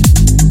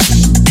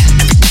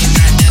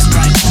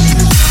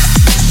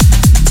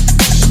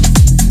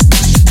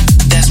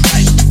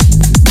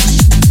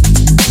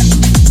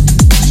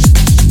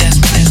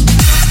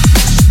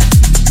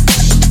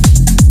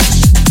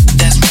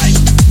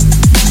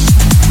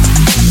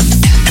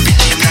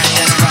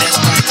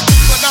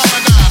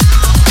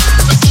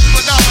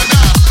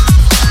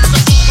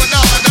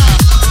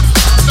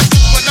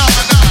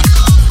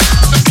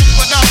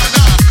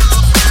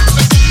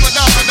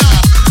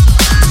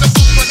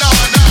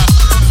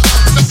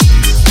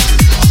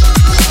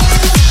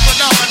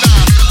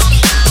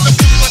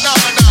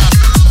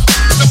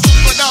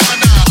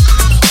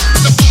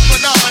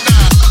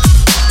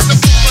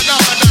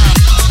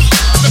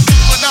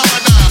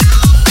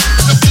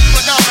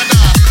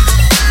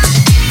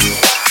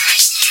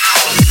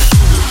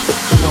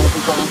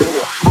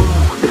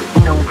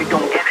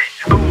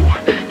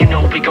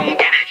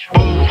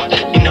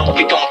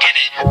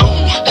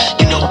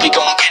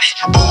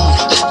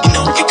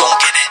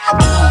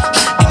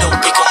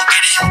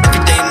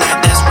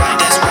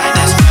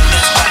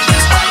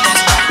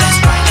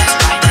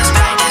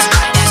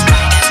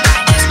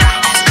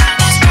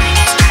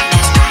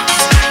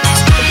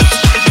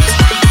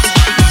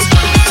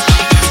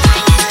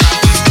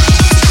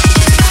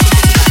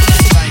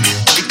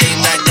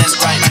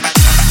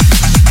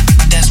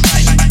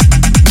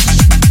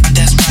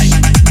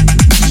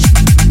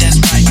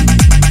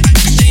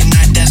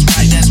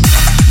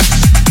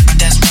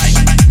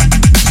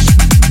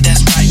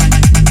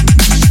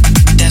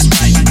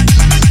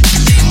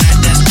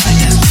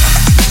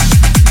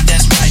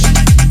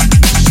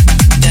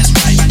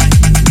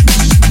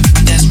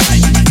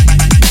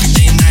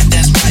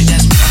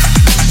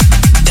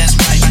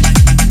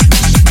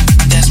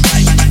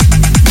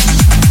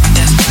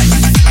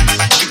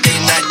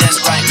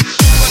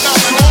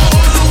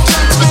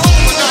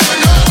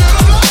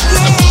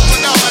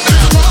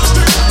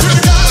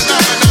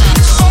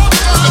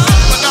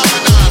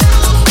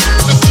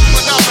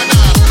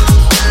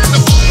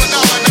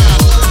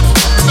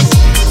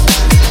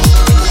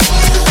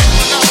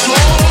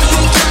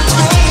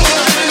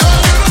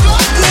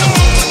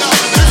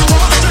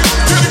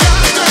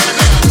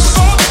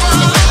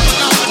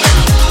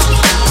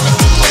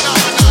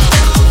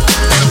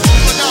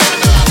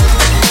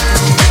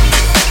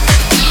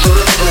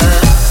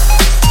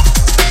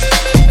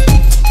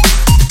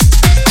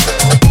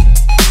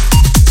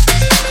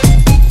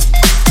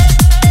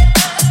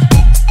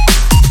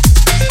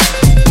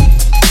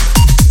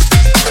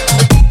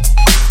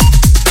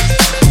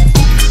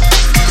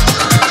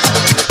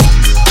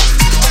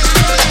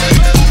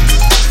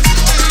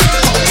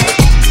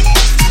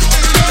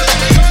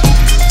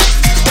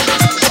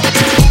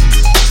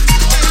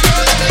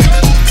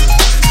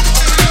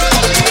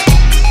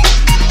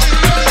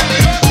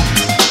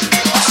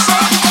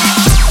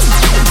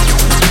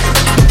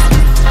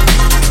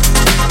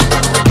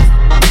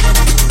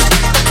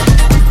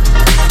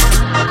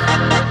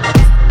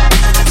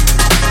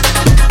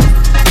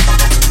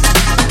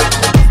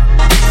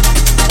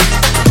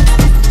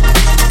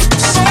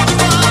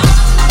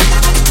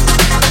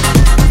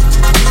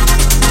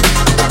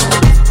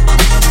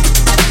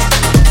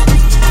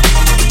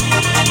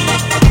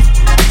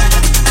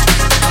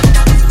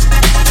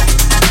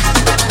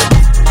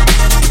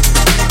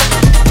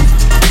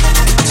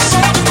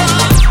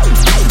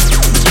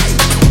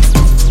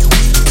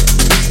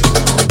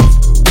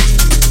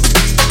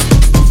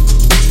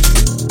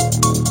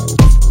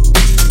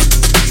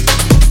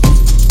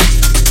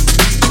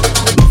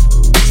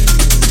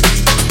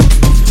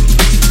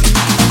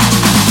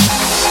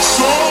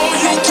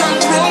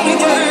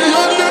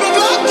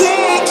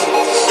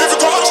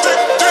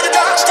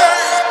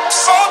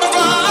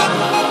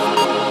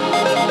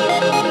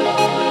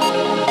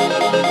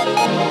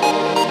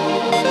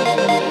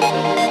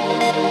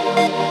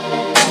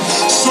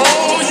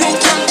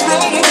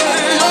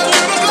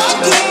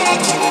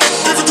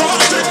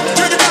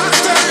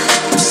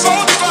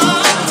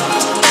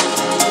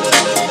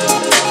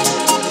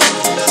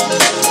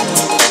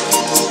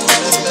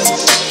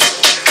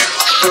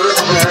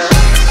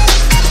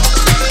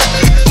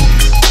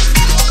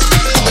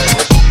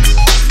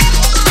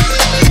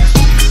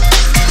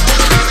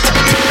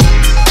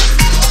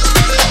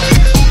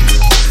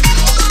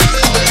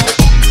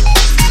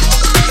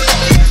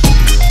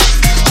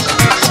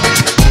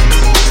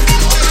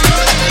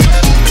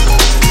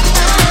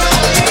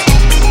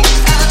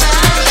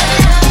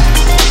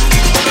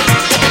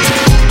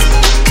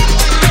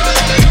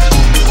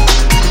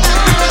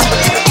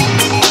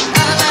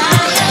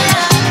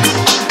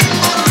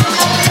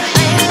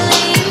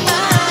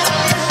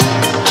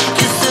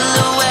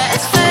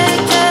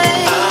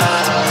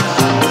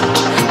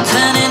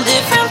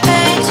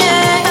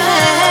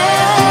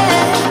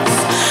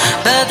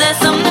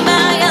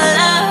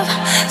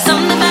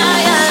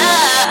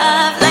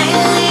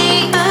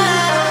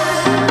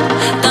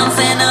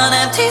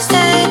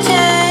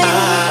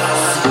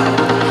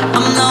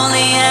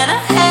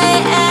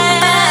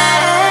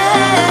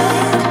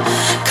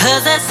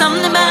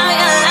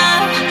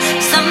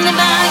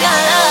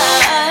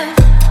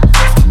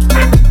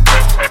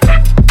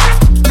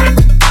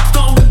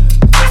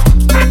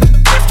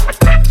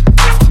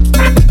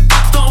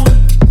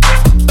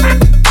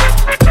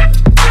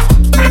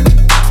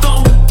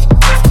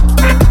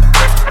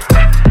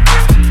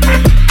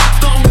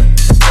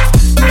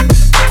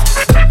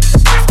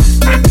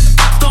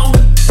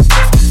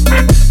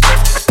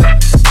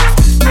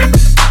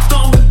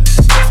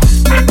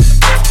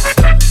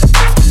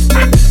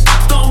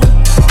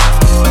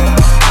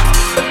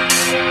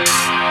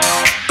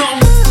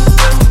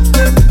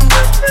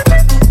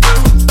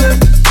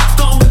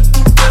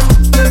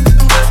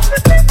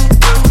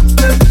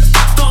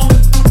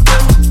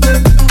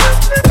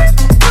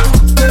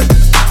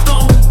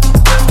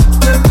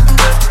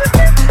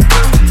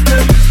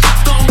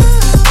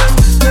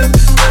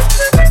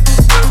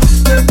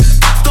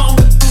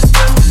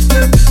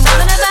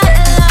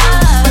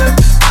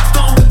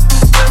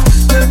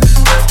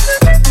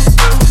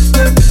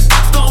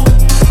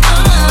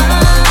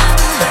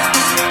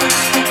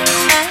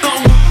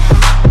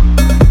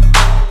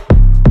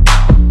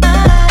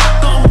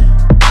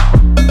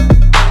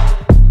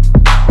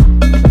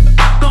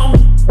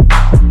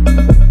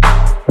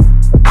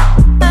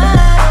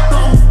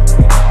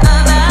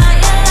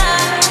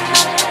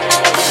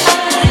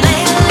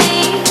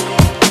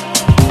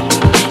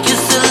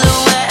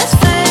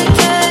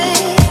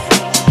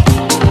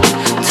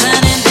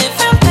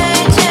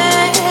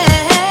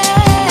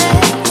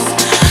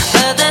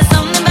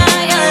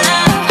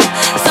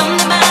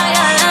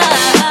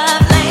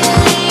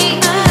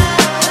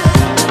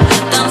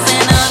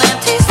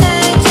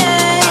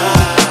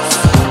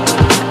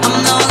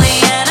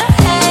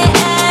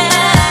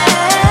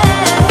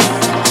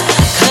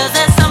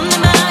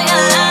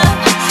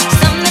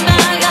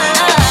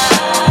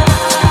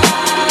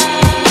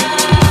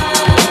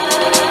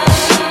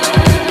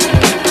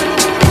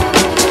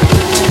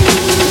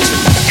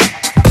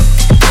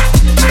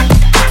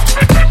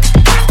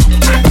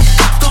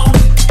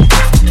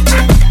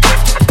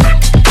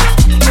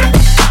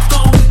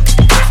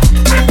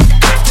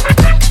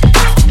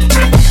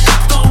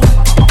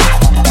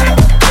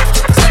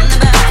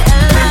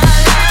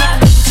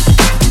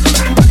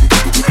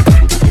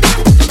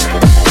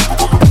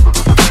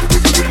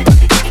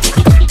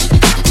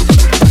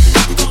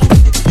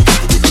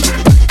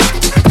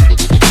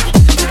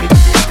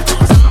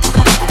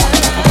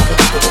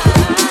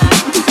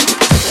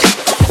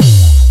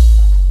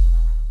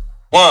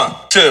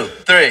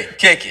 3,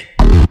 kick it.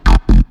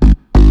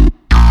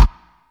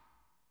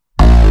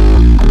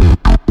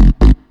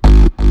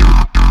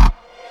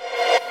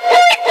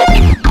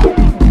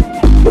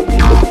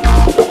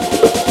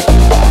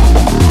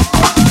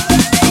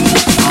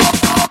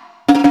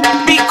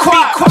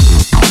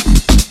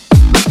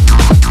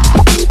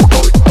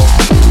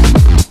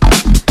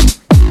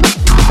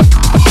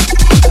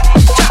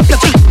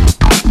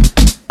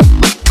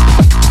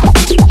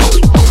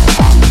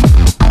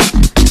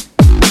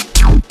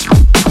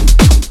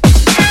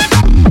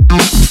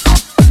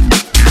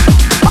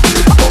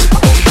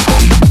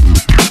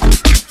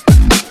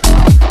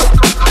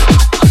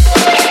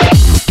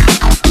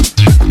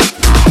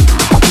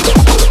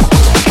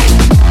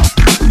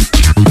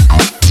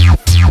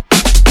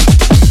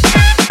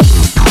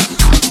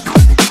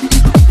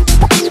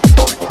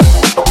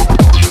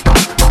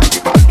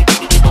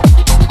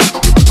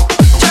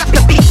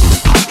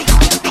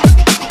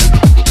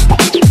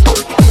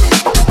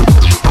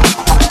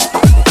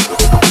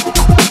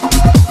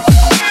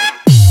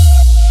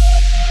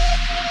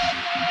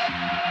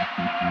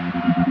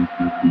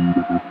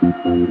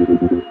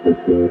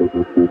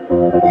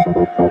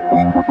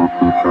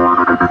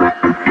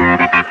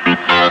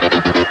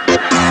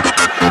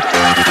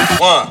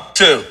 One,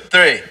 two,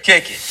 three,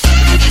 kick it.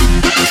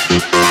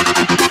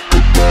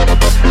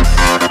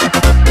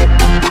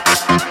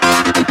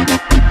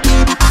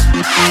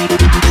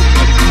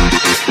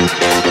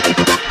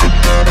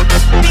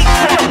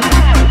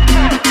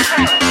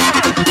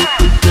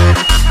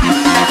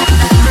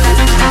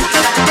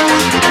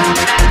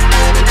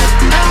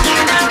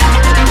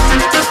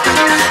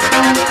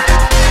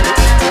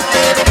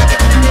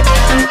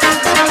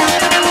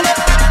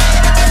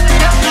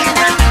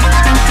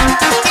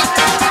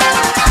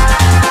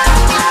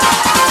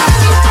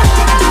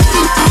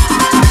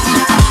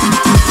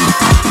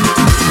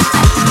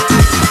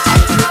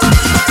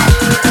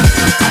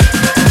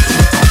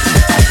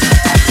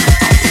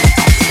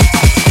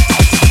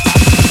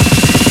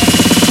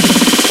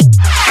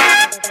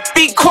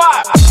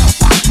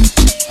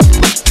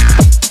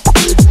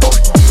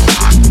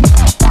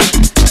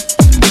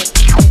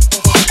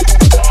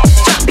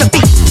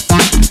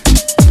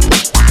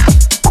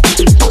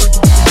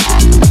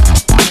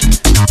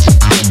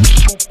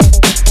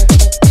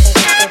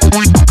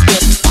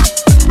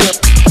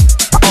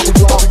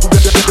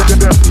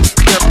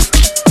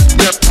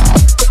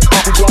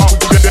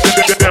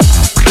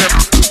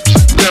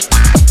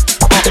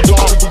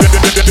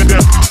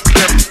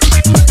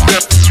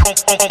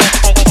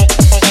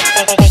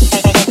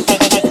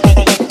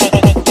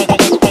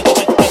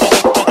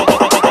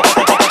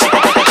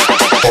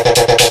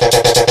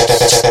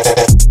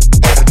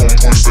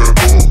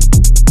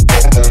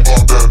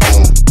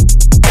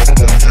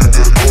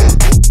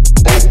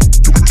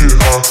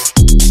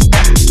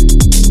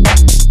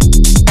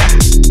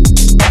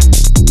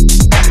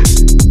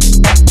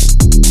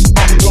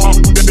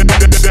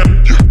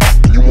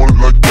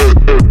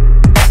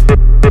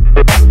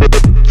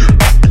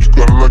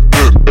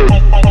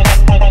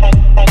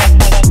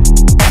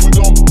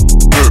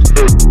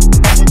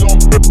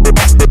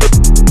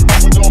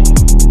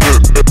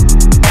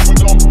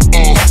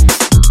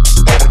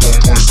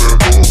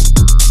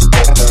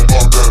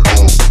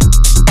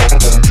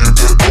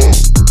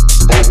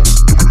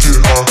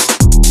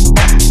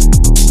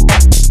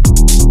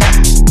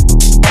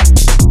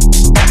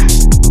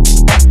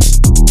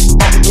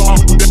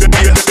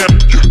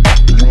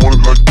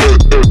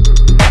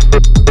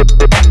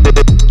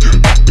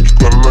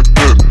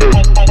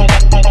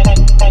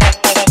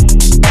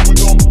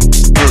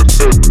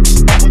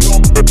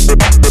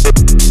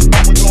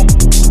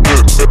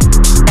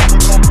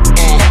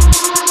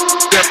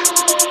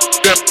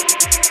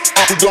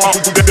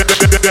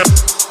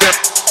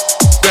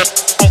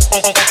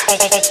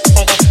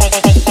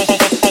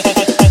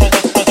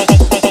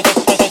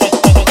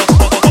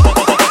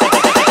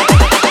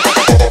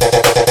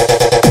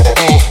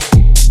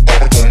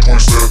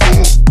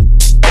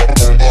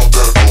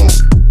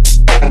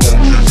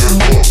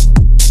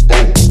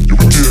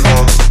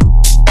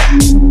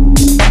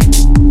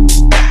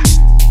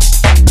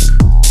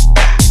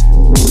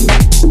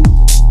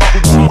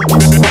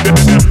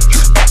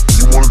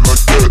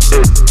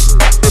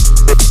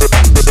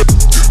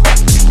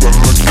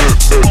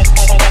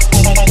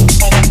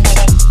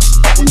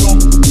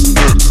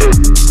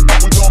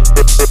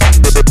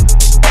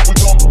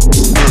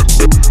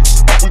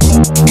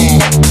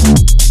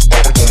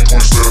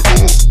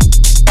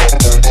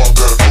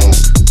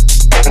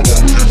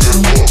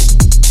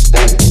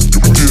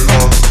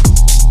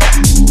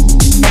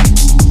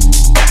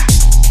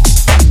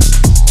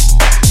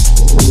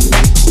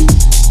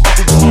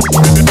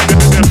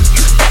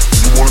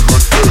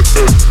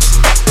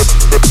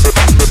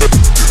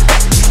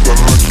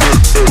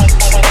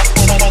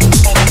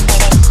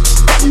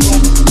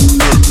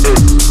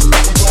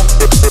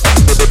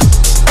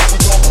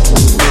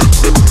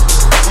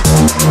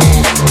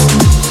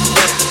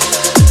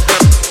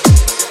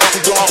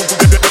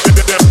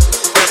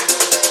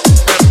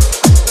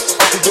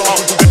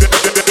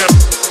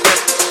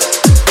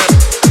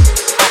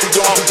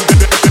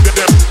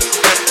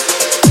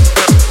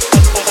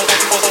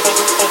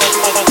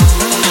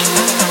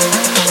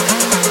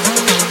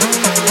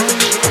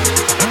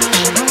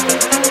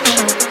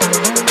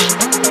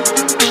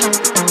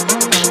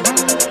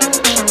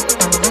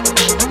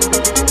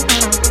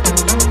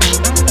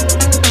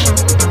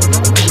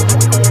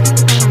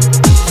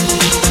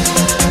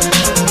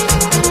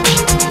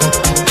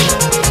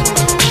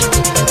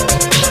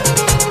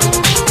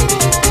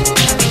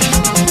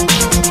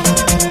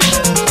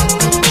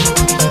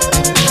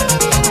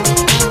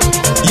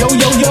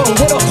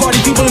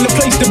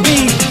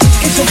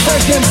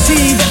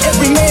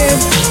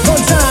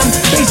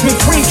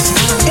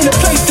 in the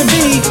place